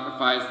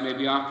sacrifice may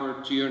be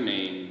offered to your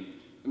name.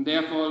 And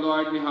therefore,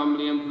 Lord, we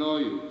humbly implore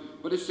you,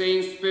 by the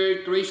same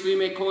Spirit, graciously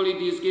make holy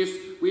these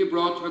gifts we have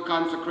brought to the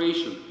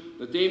consecration,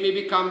 that they may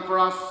become for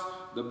us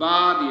the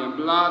body and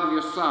blood of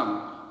your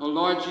Son, O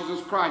Lord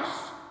Jesus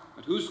Christ,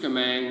 at whose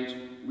command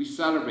we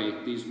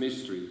celebrate these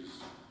mysteries.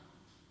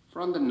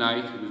 For on the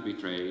night he was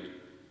betrayed,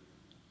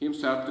 he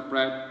himself took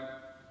bread,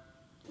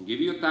 and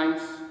giving you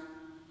thanks,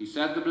 he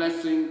said the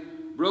blessing,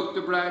 broke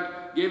the bread,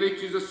 gave it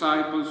to his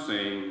disciples,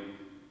 saying,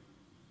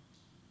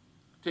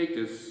 "Take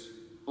this,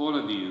 all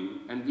of you,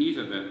 and eat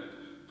of it,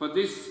 for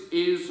this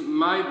is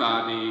my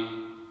body,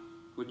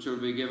 which will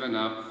be given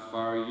up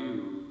for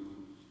you."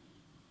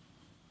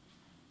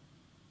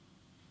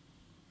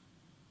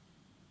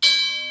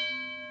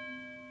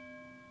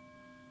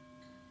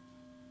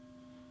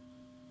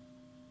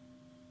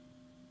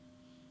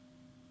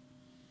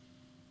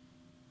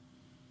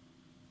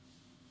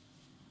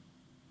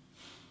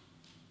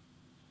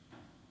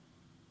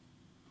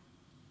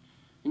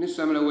 In a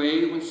similar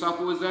way, when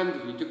supper was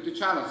ended, he took the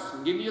chalice,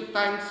 and giving you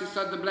thanks, he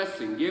said the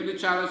blessing, gave the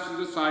chalice to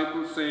his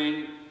disciples,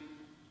 saying,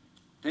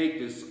 "Take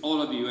this, all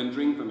of you, and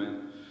drink from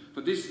it, for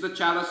this is the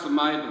chalice of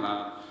my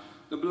blood,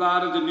 the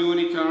blood of the new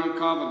and eternal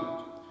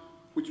covenant,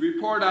 which will be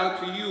poured out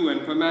for you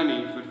and for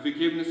many for the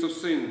forgiveness of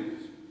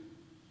sins.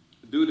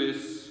 Do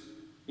this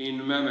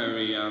in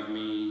memory of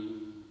me."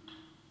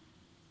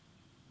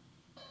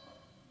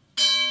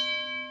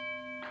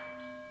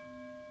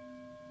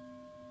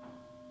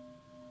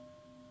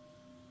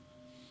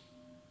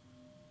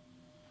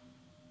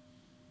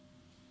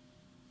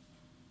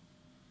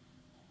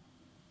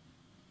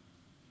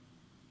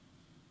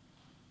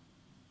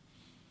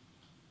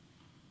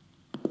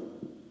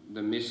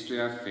 The mystery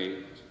of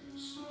faith.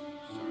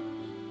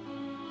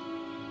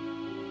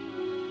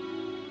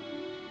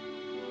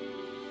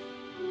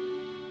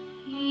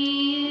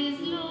 He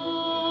is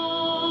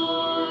Lord.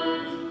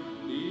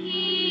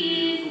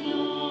 He is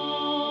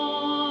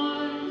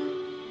Lord.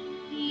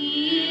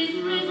 He is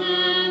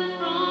risen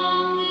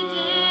from the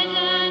dead,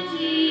 and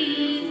he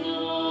is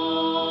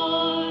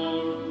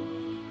Lord.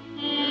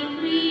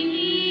 Every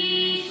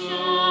knee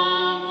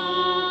shall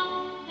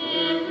bow,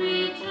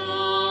 every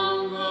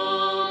tongue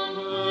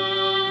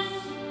confess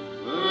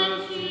that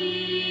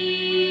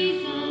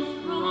Jesus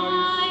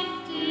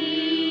Christ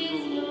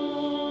is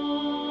Lord.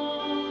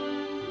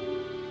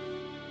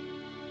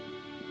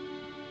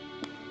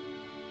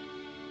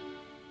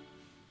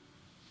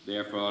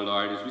 Therefore,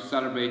 Lord, as we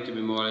celebrate the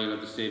memorial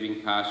of the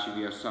saving passion of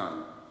your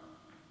Son,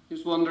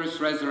 his wondrous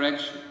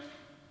resurrection,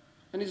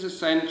 and his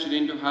ascension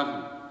into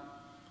heaven,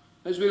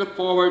 as we look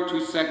forward to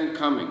his second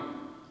coming,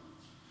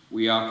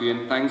 we offer you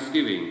in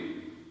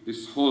thanksgiving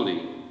this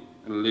holy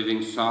and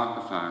living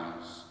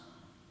sacrifice.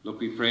 Look,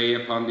 we pray,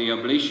 upon the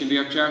oblation of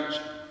your church,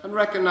 and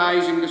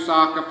recognizing the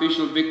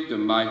sacrificial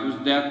victim by whose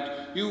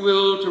death you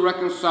will to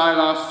reconcile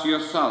us to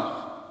yourself.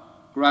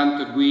 grant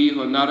that we,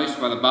 who are nourished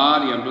by the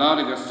body and blood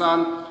of your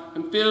Son,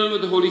 and filled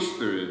with the Holy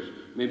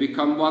Spirit, may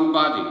become one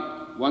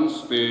body, one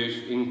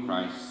spirit in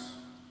Christ.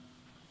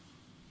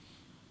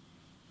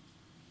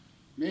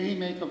 May he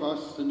make of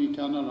us an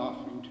eternal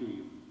offering to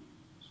you,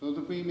 so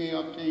that we may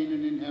obtain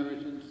an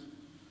inheritance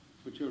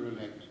with your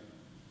elect,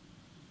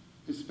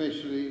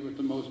 especially with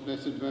the most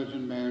blessed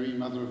Virgin Mary,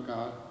 Mother of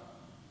God,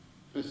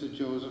 blessed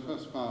Joseph, her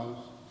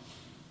spouse,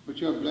 with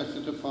your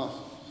blessed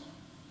apostles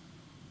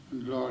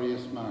and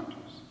glorious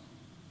martyrs,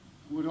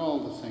 and with all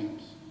the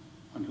saints,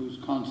 on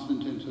whose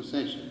constant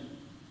intercession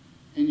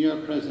in your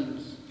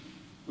presence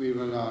we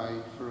rely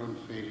for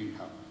unfailing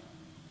help.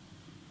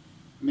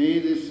 May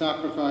this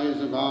sacrifice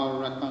of our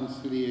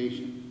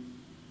reconciliation,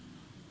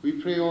 we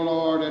pray, O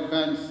Lord,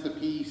 advance the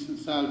peace and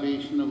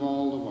salvation of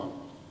all the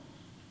world.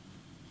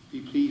 Be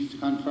pleased to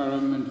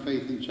confirm in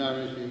faith and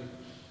charity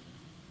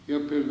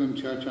your pilgrim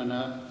church on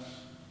earth,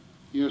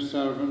 your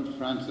servant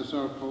Francis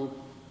our Pope,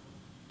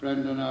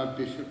 Brendan our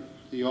Bishop,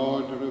 the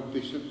order of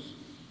bishops,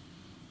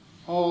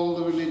 all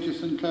the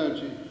religious and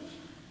clergy,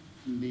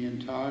 and the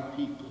entire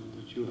people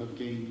that you have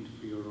gained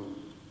for your own.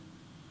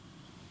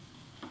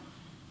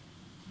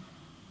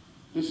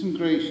 Listen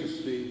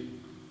graciously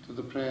to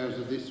the prayers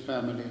of this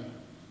family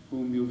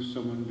whom you've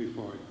summoned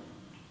before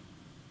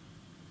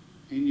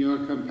you. In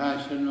your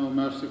compassion, O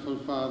merciful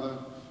Father,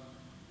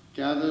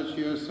 gather to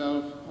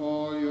yourself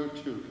all your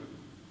children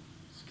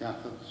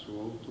scattered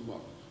throughout the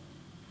world.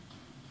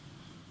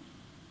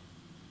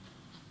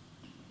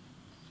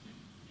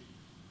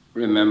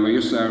 Remember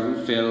your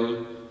servant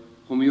Phil,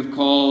 whom you have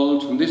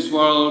called from this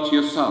world to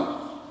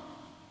yourself.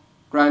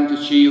 Grant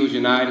that she who is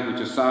united with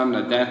your Son,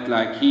 a death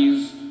like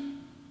his,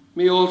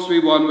 may also be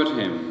one with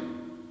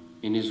him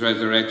in his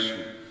resurrection,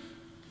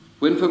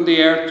 when from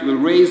the earth will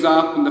raise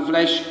up in the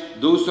flesh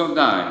those who have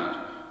died,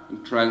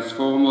 and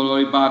transform all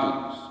our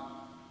bodies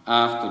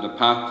after the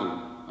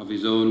pattern of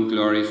his own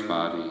glorious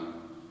body.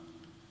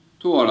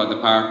 To all our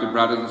departed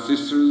brothers and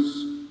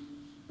sisters,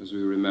 as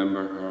we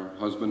remember her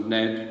husband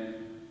Ned,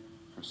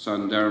 her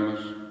son Dermot,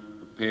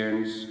 her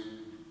parents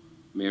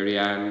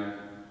Marianne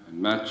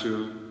and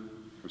Matthew,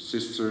 her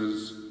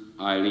sisters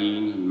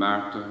Eileen and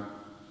Martha,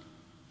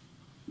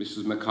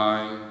 Mrs.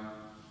 Mackay,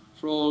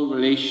 for all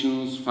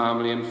relations,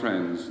 family and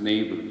friends,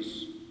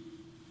 neighbours,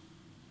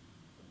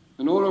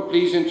 and all are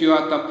pleasing to you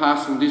at their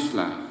passing this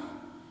life.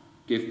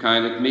 Give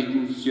kind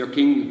admittance to your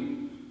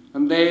kingdom,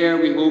 and there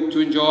we hope to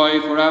enjoy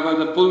forever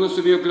the fullness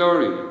of your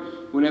glory,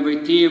 when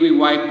every tear we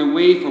wipe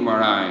away from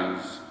our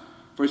eyes.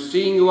 For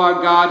seeing you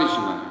are God as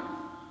you are,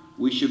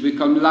 we should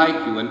become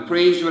like you and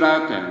praise you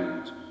without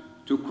end.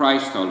 To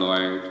Christ our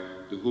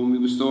Lord, to whom we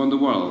bestow on the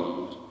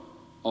world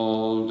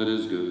all that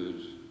is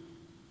good.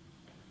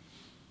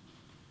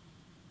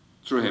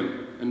 Through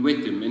him, and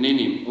with him, and in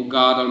him, O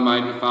God,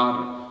 Almighty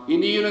Father,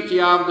 in the unity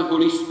of the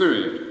Holy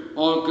Spirit,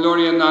 all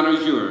glory and honour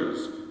is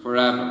yours,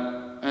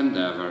 forever and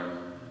ever.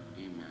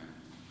 Amen.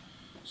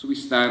 So we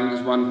stand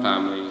as one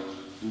family,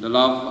 in the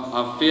love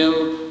of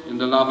Phil, in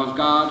the love of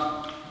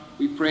God.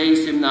 We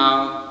praise him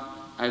now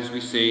as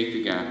we say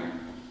together,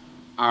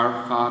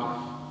 Our Father,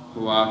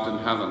 who art in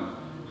heaven,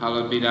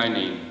 hallowed be thy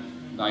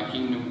name. Thy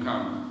kingdom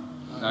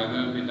come, thy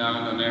will be done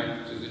on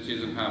earth as it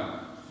is in heaven.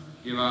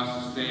 Give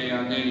us this day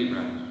our daily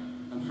bread,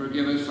 and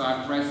forgive us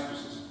our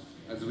trespasses,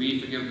 as we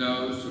forgive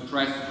those who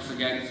trespass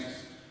against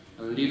us.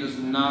 And lead us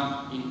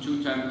not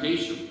into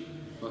temptation,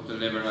 but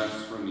deliver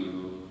us from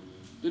evil.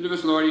 Deliver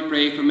us, Lord, we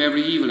pray, from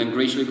every evil, and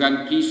graciously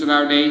grant peace in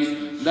our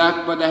days,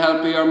 that by the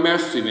help of your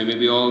mercy we may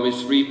be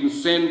always free from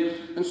sin,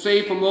 and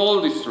safe from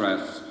all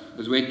distress,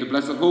 as we wait the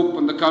blessed hope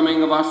and the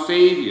coming of our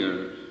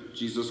Saviour,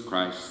 Jesus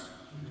Christ.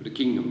 For the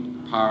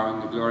kingdom, the power,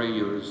 and the glory are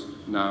yours,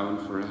 now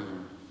and forever.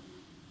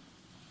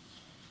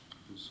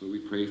 And so we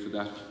pray for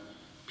that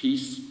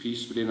peace,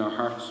 peace within our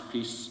hearts,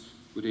 peace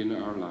within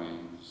our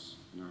lives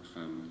and our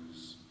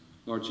families.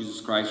 Lord Jesus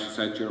Christ, you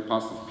said to your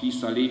apostles,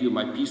 peace I leave you,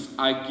 my peace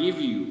I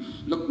give you.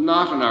 Look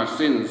not on our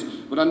sins,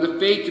 but on the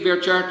faith of your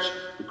church,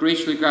 but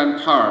graciously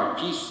grant her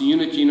peace and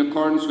unity in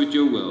accordance with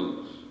your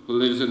will, who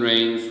lives and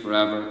reigns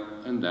forever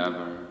and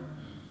ever.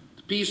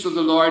 The peace of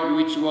the Lord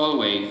be with you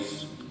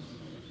always.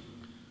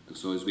 And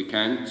so as we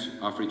can't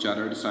offer each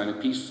other the sign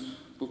of peace,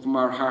 but from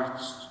our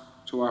hearts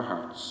to our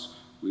hearts,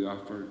 we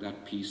offer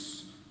that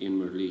peace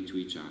inwardly to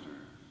each other.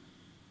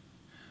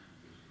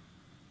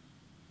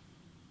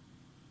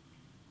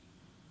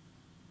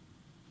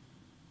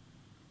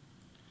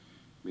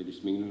 May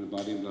this mean in the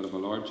body and blood of our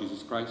Lord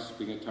Jesus Christ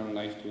bring eternal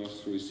life to us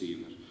who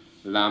receive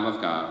it. The Lamb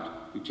of God,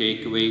 who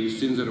take away the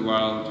sins of the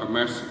world, have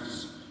mercy on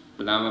us.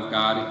 The Lamb of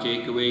God, who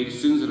take away the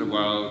sins of the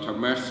world, have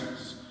mercy on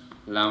us.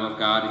 The Lamb of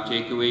God, who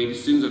take away the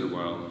sins of the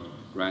world,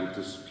 grant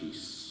us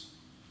peace.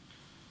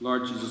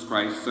 Lord Jesus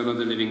Christ, Son of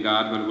the living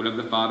God, by the will of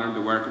the Father and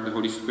the work of the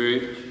Holy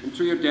Spirit, and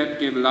through your death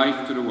gave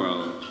life to the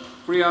world,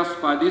 free us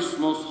by this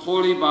most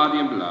holy body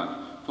and blood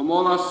from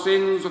all our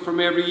sins and from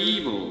every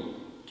evil.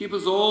 Keep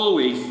us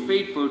always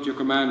faithful to your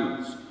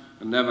commandments,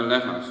 and never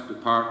let us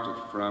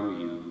depart from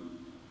you.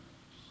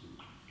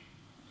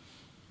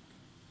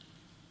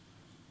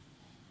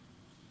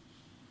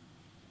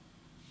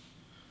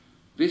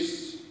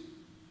 This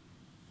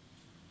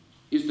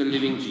is the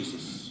living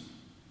Jesus.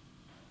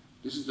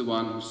 This is the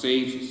one who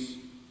saves us,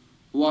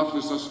 who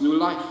offers us new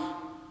life,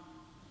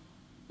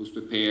 who's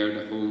prepared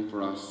a home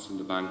for us in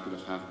the banquet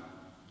of heaven.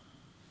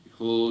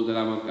 Behold the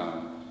Lamb of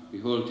God.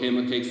 Behold him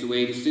who takes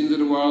away the sins of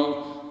the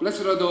world.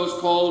 Blessed are those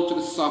called to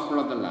the supper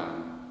of the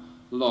Lamb.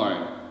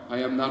 Lord, I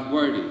am not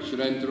worthy,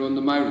 should enter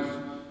under my roof,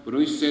 but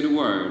only say the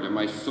word, and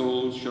my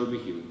soul shall be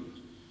healed.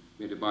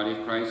 May the body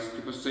of Christ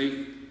keep us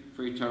safe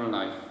for eternal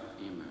life.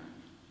 Amen.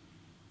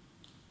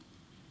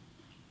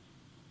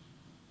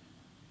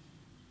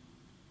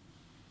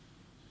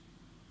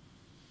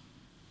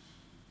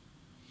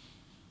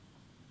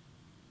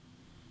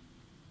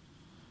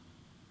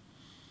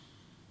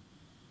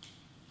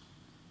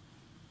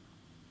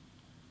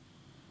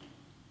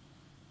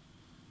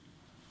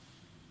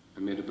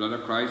 And may the blood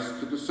of Christ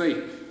keep us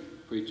safe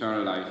for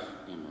eternal life.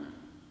 Amen.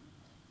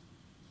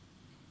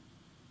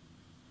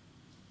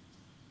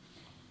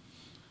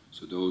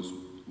 So those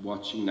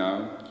watching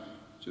now,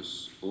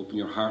 just open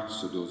your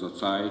hearts. So those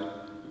outside,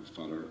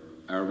 Father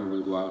Aaron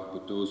will go out,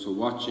 but those who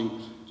are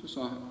watching, just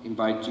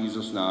invite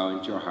Jesus now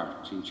into your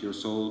heart, into your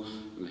soul,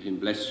 and let him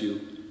bless you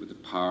with the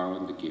power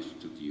and the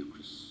gift of the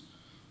Eucharist.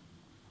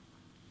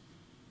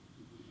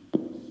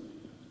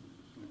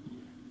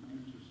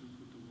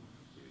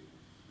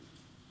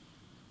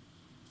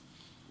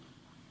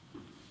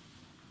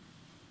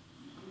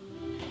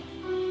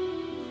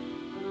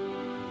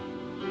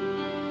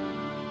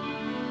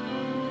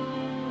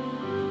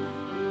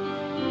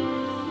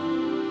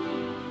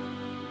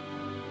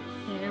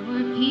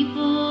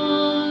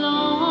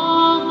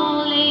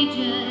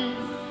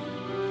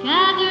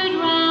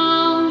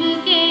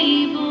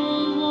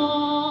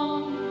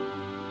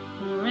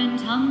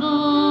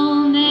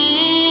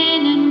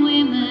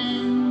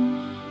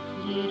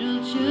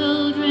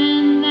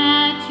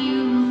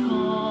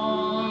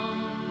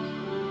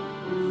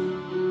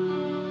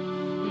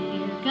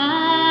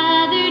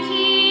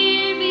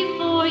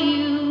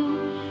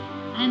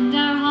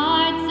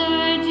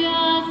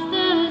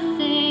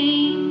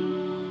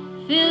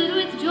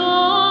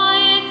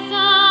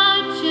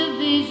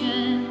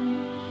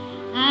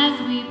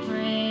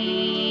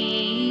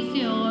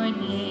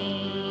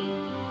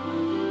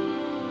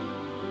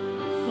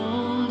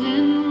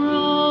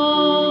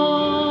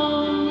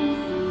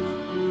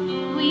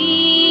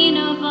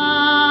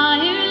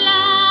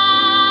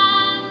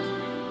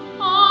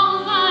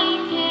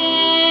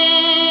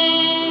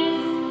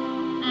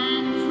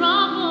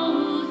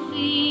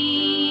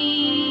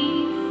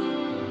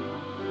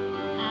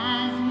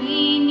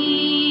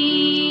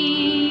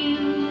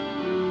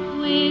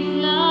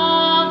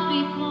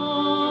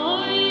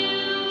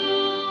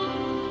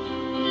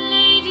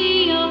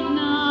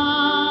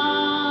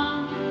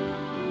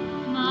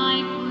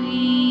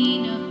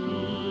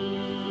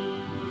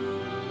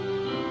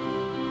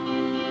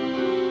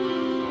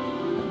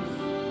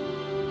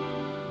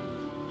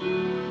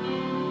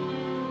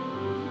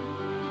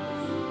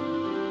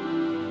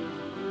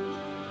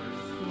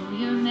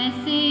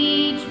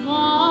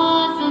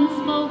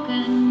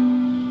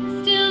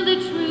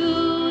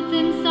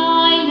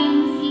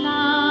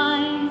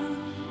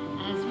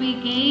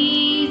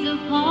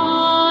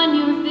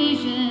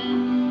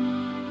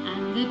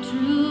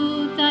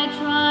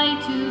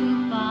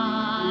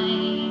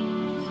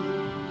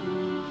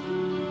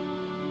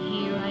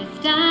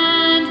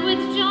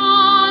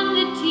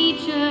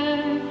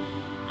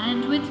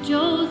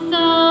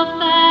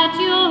 Joseph at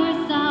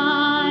your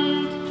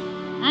side,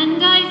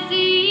 and I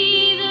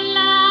see the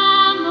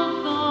Lamb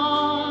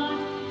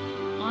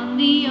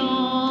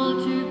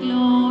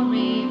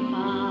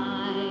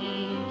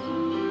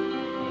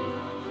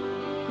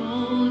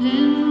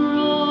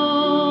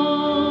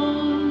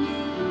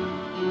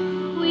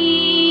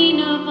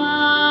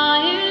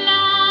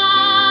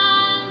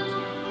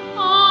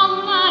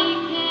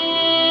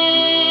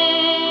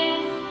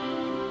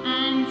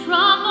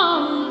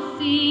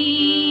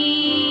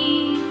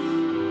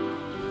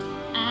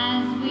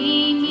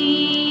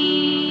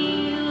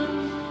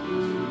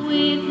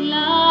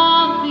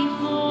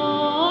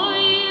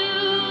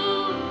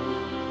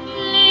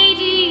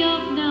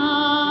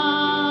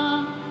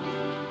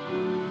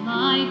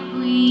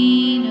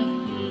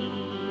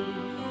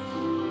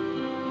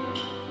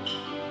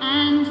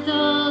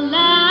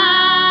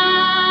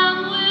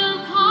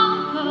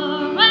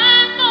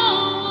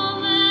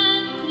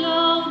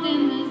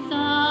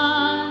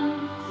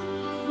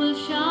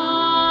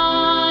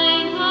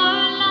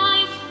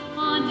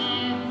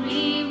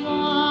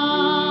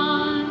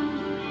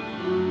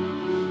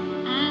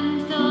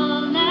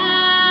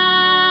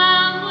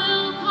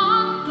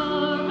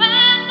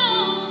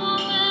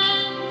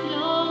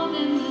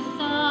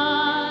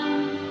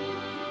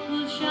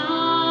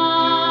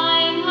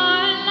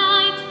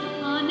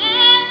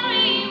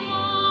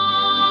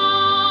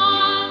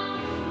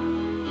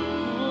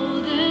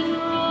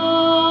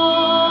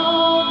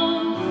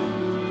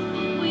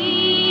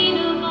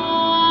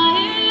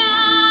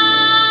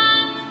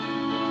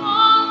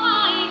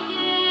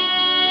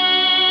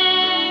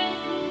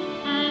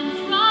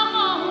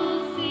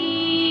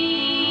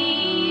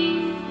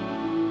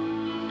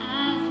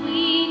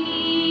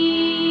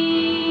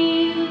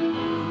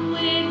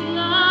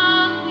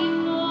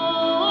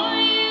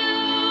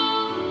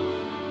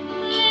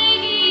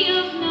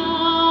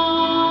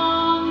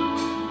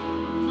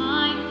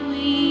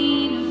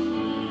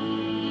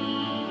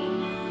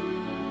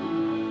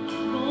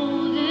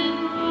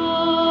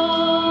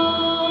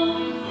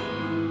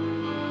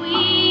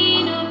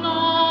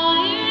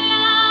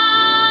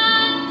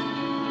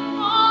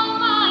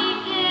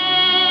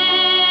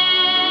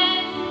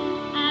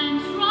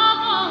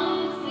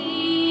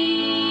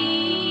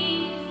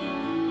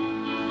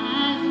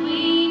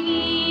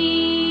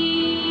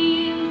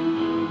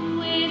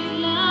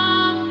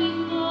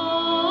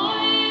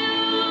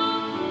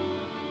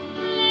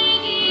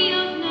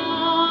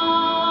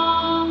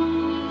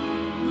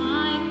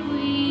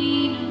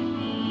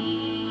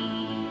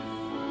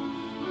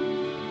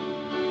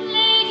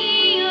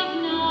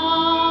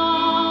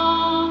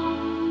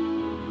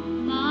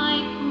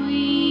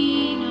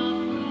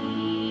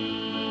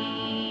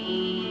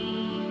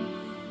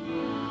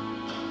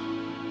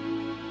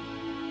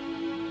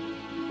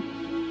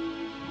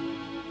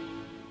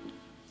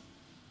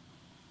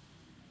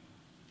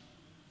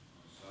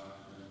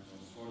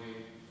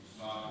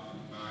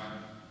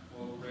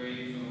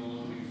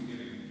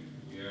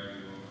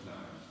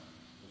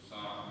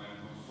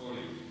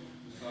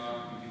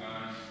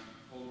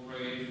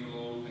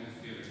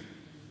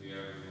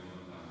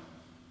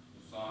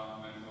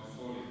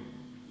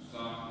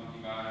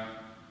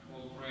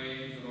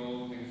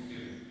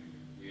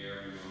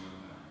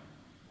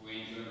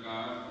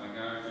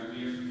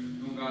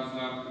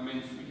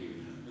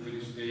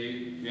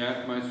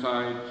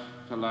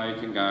light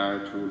and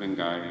guard, rule and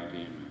guide.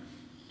 Amen.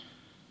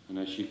 And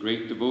as she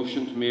great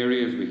devotion to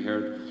Mary, as we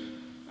heard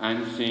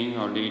Anne sing,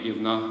 Our Lady of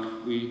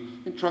Knock, we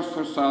entrust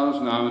ourselves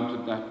now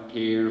into that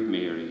care of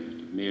Mary.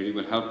 That Mary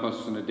will help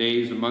us in the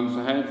days and months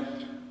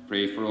ahead.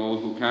 Pray for all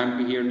who can't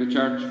be here in the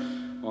church,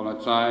 all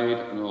outside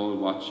and all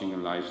watching a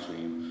live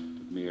stream,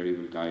 that Mary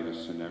will guide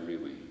us in every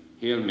way.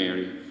 Hail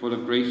Mary, full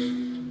of grace,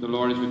 the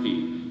Lord is with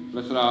thee.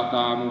 Blessed art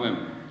thou among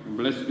women, and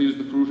blessed is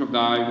the fruit of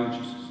thy womb,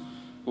 Jesus.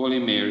 Holy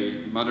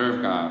Mary, Mother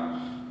of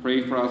God,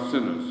 pray for us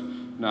sinners,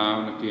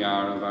 now and at the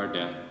hour of our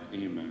death.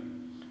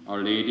 Amen.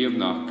 Our Lady of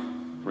Knock,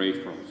 pray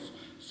for us.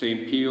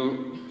 St.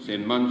 Pio,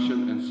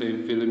 St.Munchin, and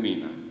St.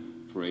 Philomena,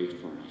 pray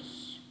for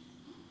us.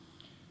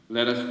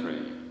 Let us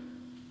pray.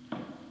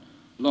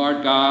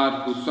 Lord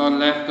God, whose Son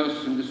left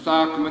us in the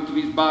sacrament of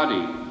his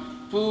body,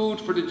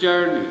 food for the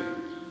journey,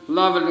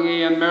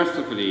 lovingly and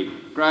mercifully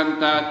grant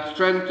that,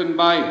 strengthened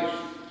by it,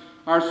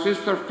 our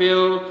sister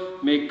Phil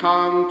may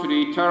come to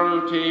the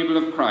eternal table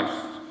of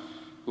Christ,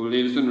 who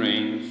lives and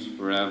reigns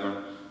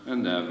forever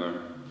and ever.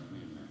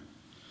 Amen.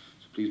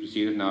 So please be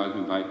seated now as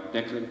we invite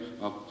Declan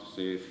up to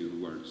say a few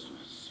words to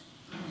us.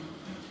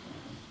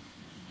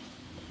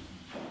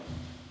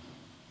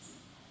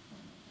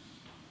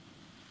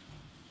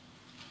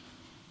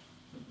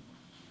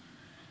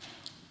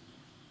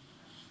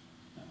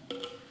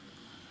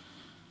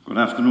 Good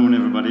afternoon,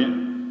 everybody.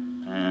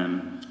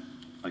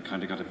 I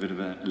kind of got a bit of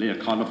a late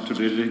call up to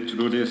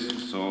do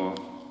this, so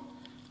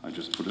I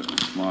just put a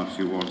small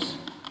few words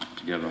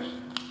together.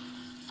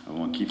 I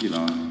won't keep you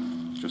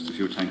long, just a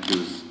few thank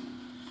yous.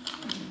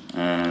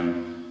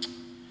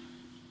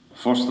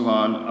 First of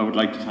all, I would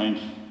like to thank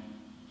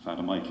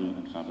Father Michael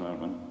and Father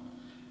Erwin.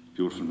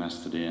 Beautiful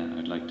Mass today.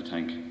 I'd like to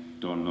thank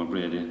Don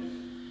Lourde.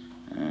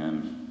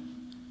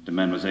 The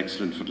man was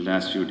excellent for the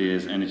last few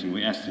days. Anything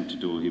we asked him to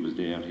do, he was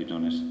there, he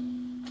done it.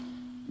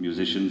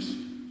 Musicians,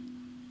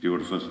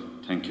 beautiful,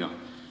 thank you.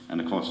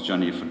 And of course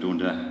Johnny for doing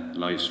the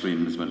live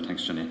stream as well,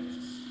 thanks Johnny.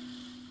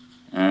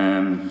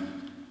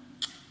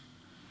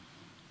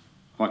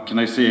 What can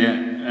I say?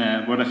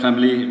 We're a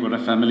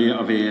family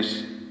of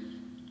 8.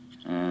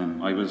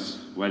 I was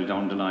well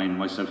down the line,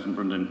 myself and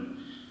Brendan.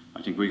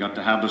 I think we got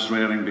the hardest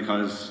railing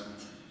because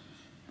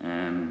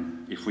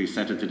if we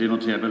sat at the dinner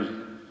table,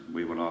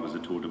 we were always the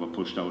two that were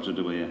pushed out of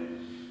the way.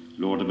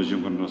 Lourde was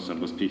younger than us, so it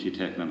was pity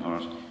taken on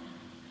her.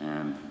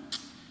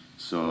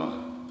 So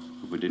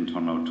we didn't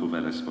turn out too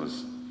bad, I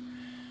suppose.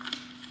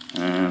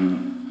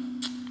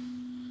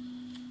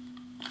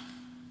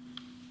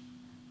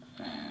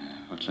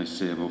 What shall I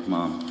say about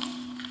Mom?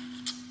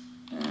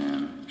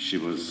 She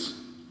was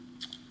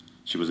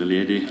a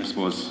lady, I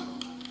suppose.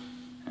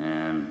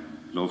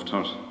 Loved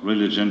her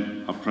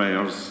religion, her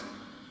prayers,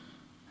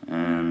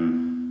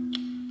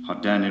 her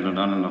Daniel and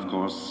Donald, of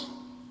course.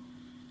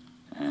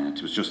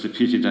 It was just a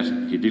pity that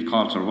he did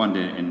call her one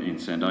day in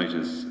St.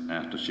 Ida's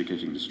after she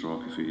getting the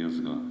stroke a few years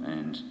ago,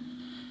 and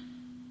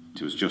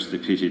it was just a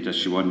pity that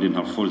she wasn't in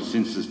her full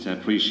senses to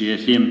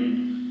appreciate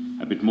him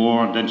a bit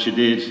more than she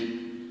did,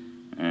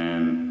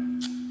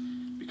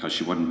 because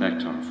she wasn't back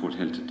to her full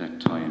health at that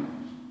time.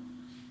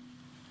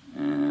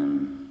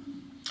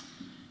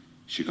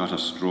 She got a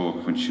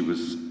stroke when she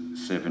was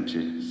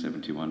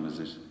 71 was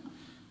it.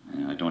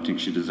 I don't think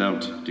she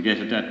deserved to get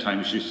it that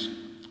time. She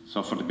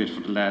suffered a bit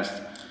for the last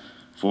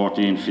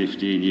 14,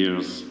 15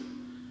 years.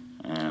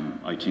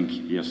 I think,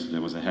 yes, there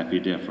was a happy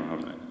day for her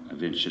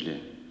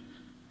eventually,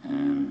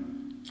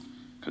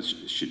 because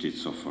she did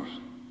suffer.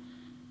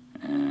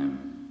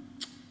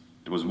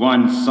 There was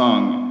one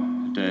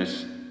song that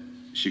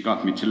she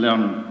got me to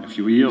learn a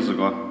few years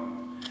ago,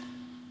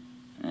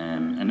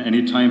 and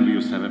any time we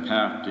used to have a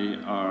party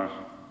or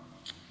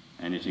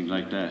anything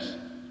like that,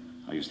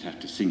 I used to have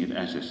to sing it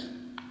at it.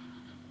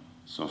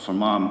 So for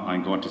Mom,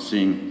 I'm going to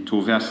sing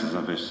 2 verses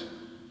of it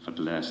for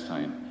the last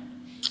time.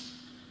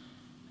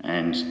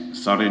 And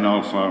sorry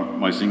now for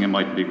my singing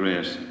might be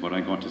great, but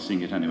I'm going to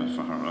sing it anyway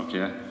for her,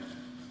 okay?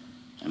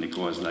 And it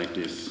goes like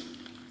this.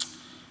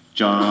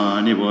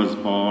 Johnny was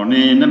born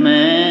in a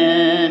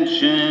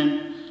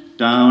mansion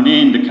down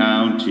in the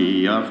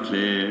county of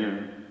Clare.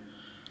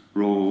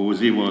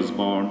 Rosie was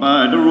born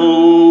by the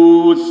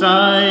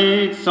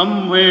roadside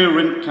somewhere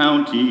in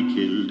County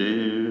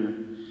Kildare.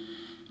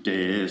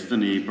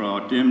 Destiny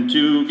brought them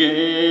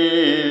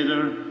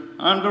together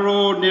on the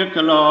road near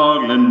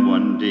Cloncagh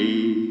one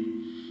day.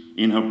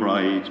 In her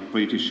bright,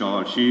 pretty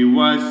shawl she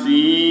was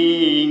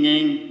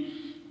singing.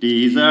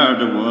 These are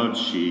the words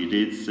she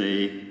did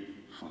say,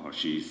 for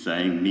she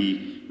sang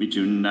me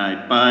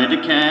tonight by the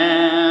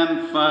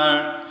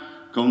campfire.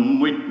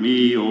 Come with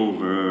me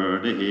over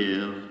the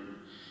hill.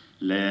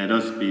 Let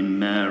us be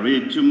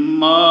married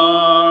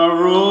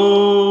tomorrow.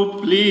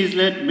 Please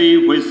let me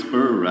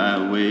whisper I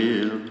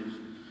will.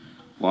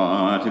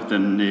 What if the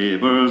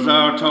neighbours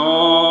are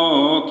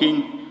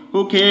talking?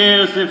 Who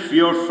cares if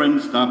your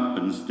friends stop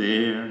and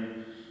stare?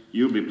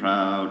 You'll be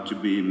proud to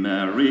be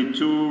married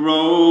to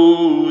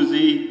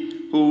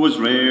Rosie, who was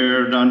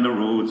reared on the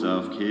roads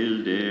of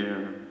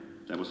Kildare.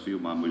 That was for you,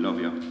 Mom. We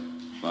love you.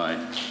 Bye.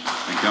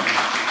 Thank you.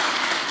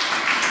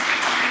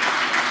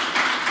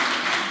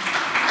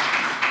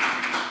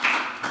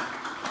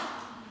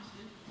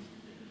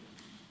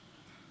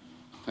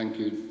 Thank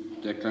you,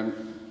 Declan.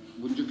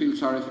 Wouldn't you feel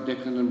sorry for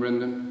Declan and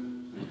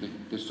Brendan?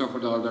 They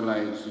suffered all their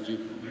lives, did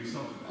you? They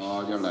suffered.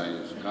 All your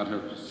lives. God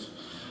help us.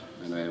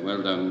 Anyway,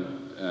 well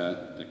done,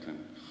 Declan.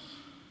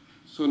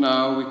 So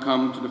now we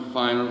come to the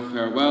final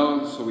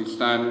farewell, so we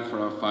stand for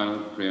our final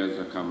prayers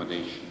of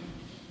accommodation.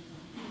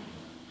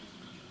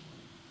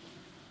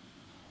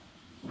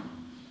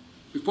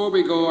 Before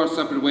we go our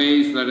separate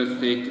ways, let us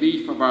take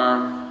leave of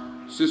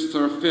our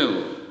sister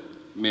Phil.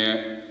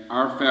 May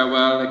our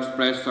farewell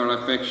express our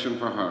affection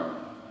for her.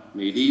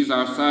 May it ease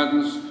our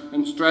sadness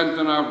and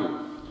strengthen our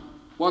hope.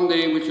 One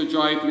day we shall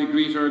joyfully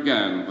greet her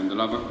again, when the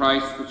love of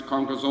Christ, which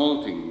conquers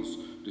all things,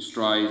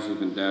 destroys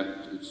even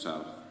death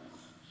itself.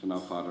 So now,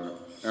 Father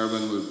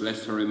Erwin will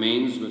bless her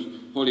remains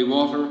with holy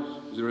water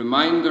as a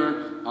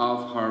reminder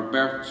of her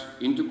birth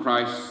into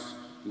Christ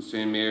in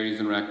St. Mary's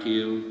in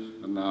Raquel,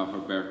 and now her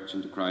birth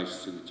into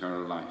Christ in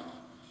eternal life.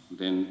 And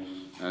then,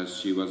 as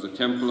she was a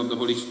temple of the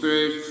Holy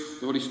Spirit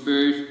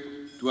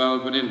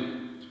dwelled within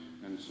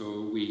her. And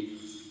so we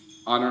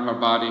honour her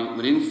body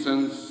with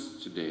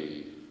incense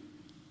today.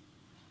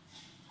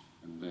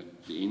 And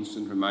let the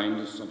incense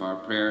remind us of our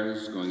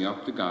prayers going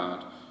up to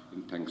God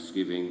in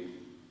thanksgiving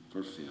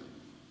for Phil.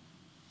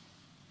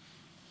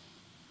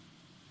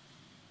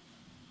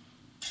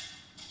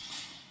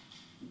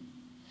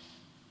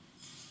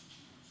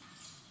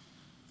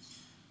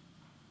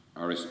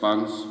 Our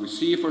response: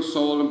 receive her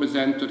soul and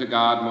present her to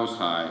God Most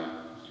High.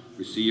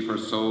 Receive her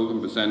soul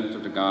and present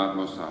her to God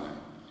Most High.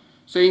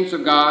 Saints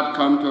of God,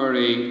 come to her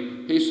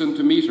aid. Hasten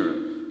to meet her,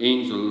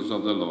 angels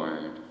of the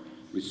Lord.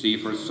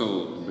 Receive her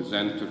soul and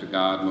present her to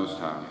God Most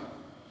High.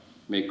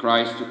 May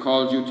Christ, who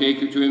called you,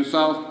 take you to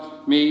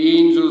himself. May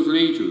angels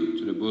lead you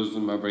to the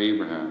bosom of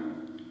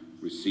Abraham.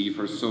 Receive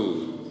her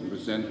soul and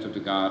present her to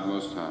God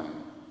Most High.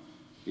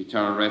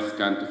 Eternal rest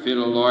grant to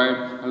Phil, O Lord,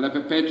 and let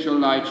perpetual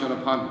light shine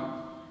upon her.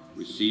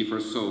 Receive her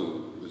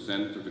soul,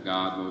 present her to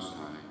God Most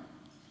High.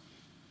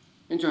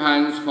 Into your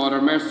hands, Father,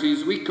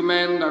 mercies, we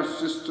commend our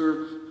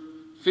sister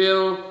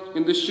Phil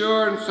in the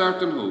sure and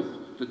certain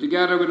hope that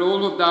together with all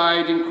who have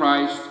died in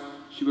Christ,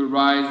 she will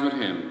rise with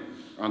him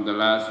on the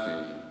last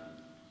day.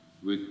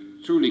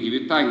 We truly give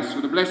you thanks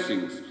for the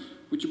blessings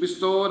which you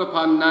bestowed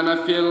upon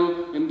Nana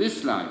Phil in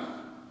this life.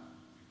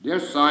 They are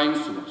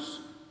signs to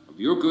us of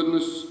your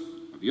goodness,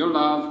 of your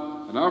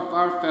love, and of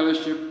our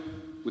fellowship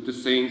with the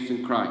saints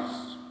in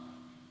Christ.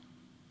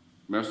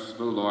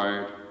 Merciful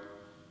Lord,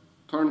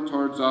 turn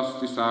towards us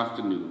this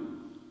afternoon.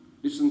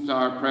 Listen to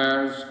our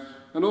prayers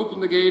and open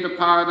the gate of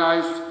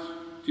paradise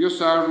to your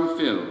servant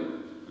Phil,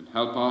 and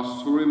help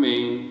us who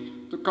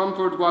remain to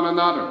comfort one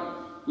another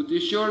with the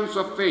assurance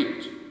of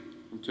faith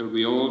until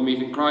we all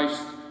meet in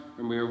Christ,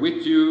 and we are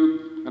with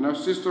you and our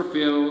sister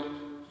Phil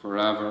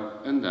forever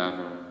and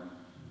ever.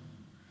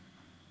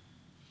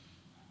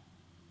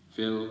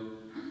 Phil,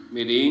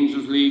 may the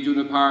angels lead you in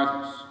the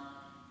paradise.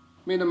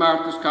 May the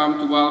martyrs come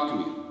to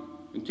welcome you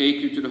and take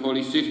you to the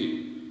holy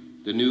city,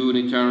 the new and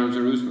eternal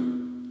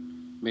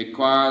Jerusalem. May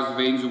choirs of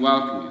angels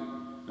welcome you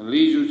and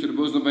lead you to the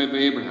bosom of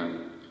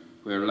Abraham,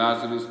 where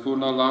Lazarus is poor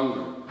no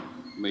longer.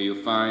 May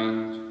you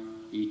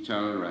find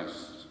eternal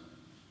rest.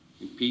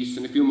 In peace,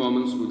 in a few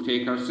moments, we'll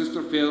take our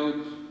sister Phil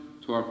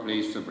to our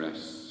place of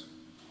rest.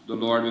 The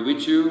Lord be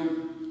with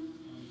you,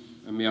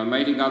 and may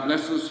Almighty God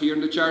bless us here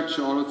in the church,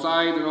 all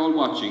outside and all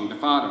watching, the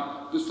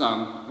Father, the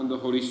Son, and the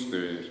Holy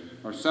Spirit.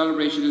 Our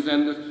celebration is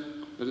ended.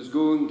 Let us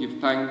go and give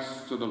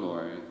thanks to the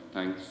Lord.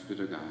 Thanks be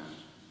to God.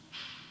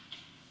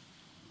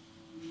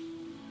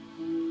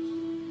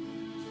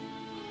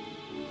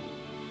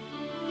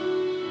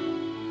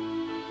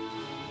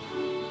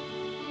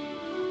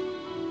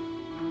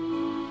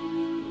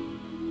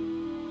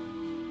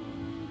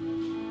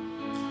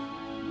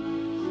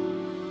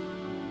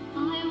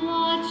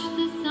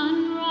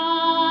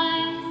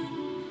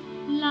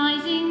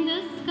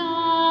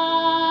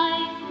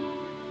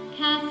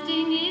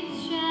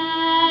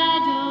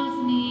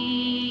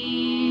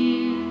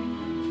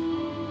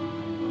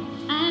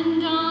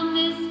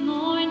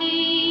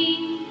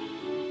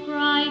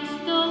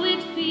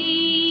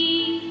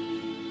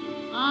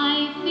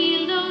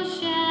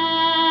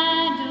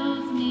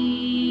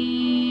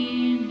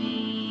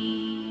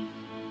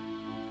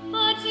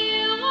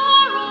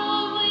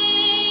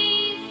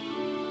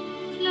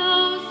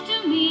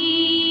 To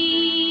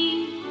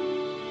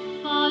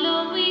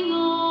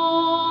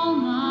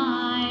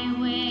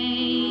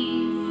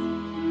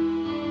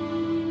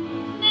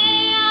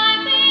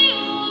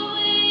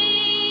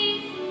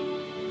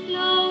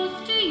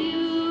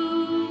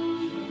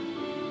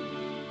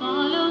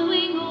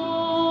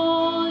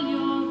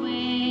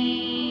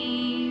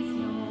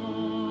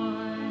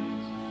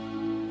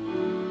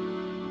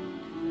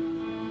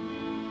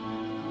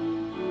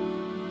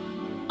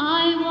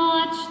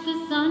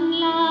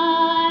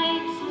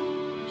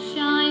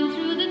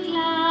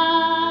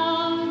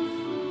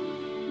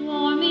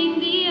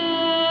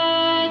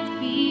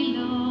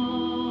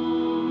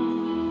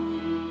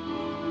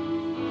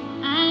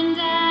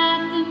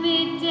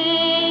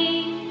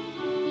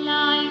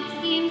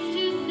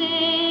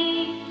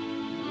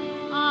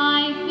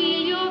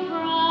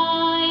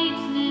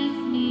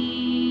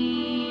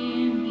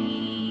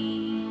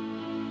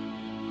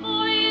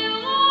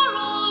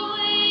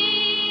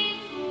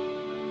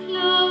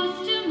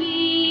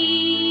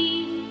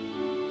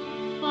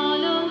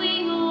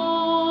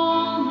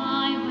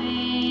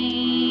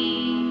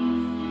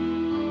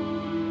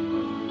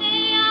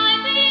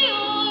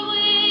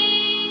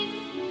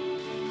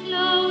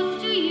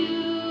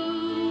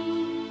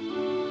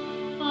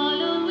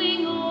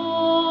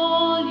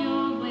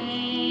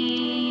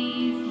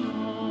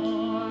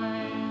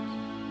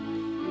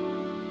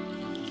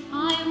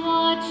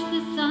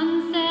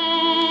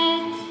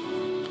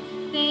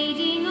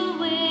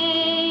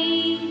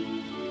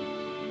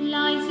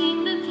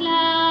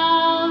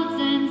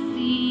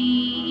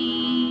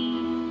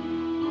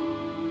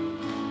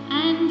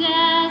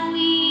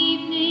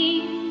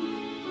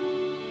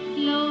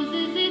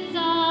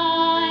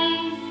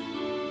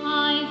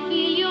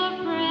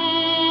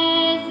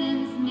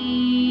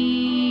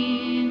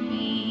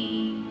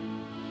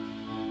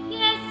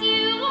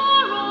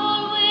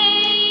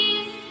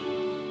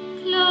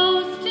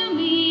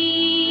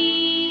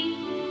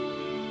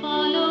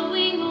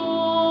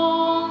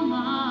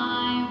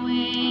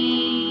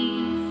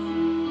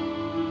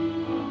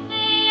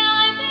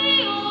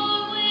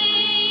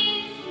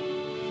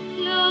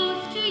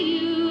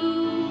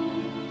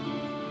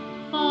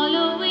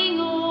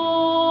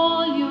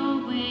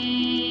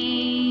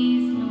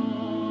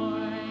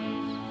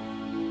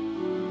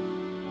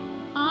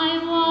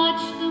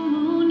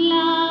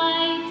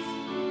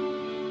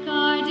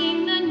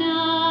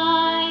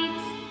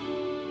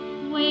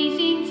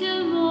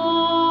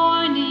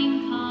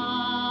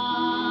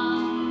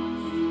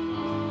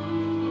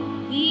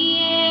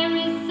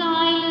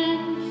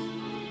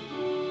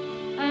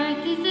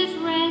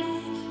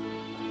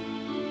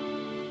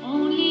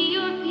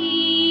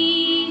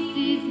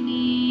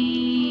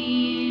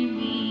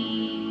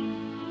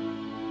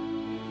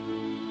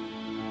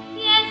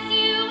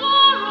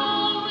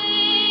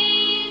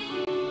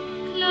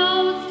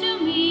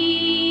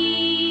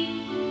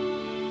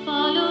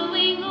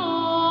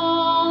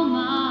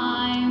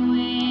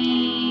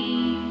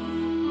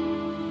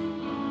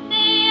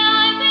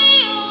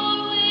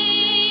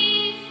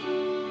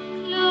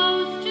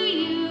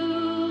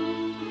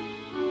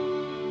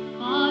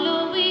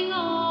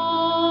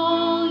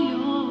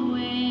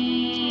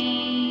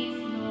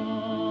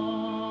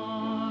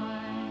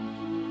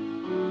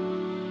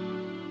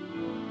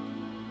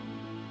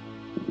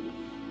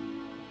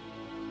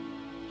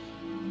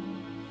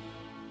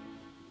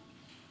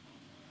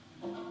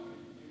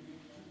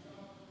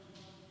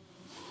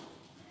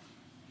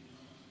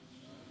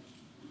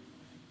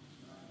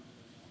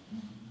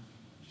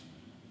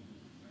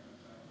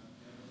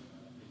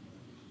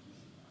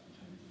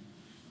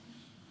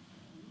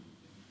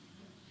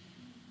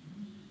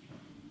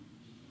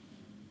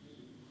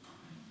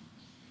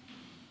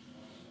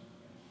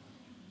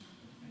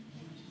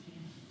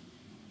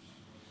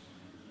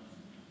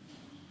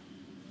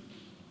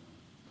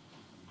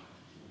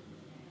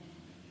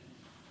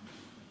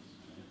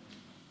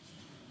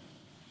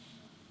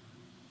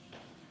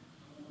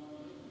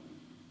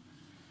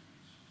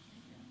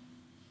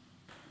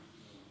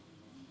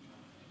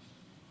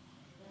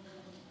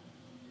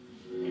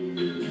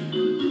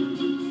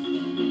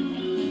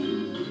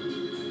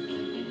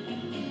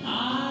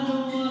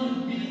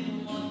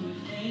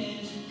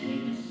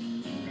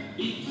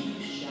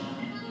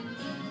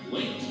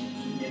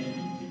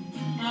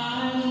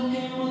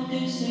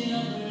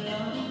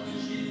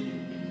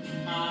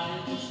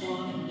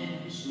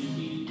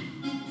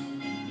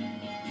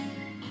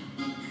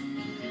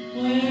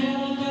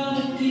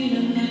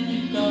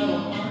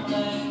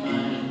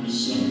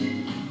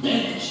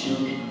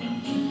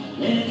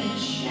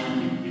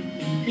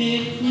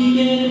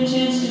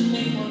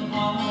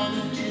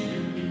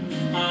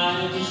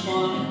just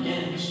wanna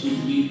dance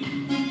with you.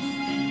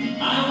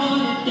 I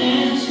wanna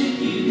dance with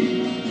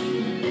you.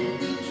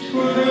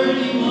 Twirl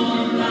you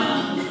all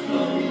around the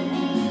floor.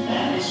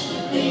 That's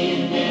what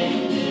they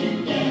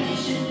invented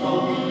dancing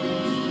for.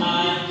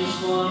 I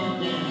just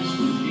wanna dance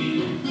with you.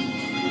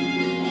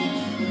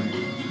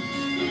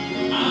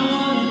 I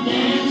wanna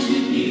dance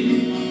with you.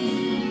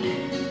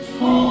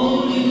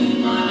 Hold you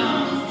in my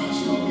arms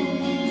once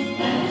more.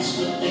 That's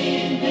what they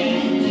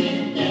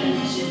invented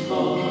dancing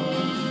for.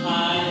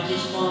 I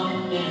just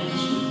wanna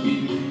dance with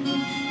you.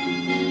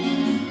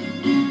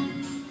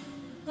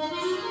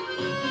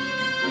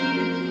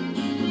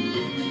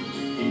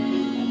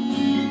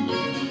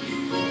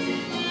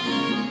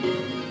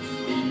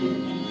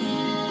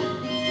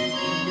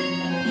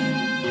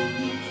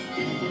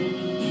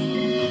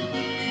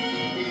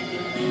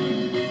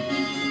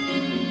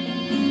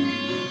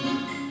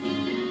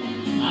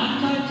 I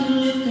caught you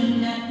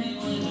looking at me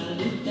when I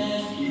looked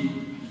at you.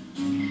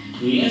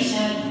 Yes,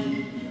 I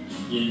do.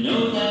 You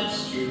know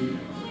that's true.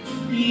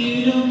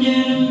 You don't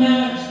get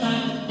embarrassed by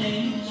the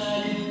things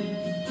I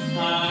do.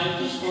 I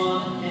just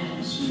wanna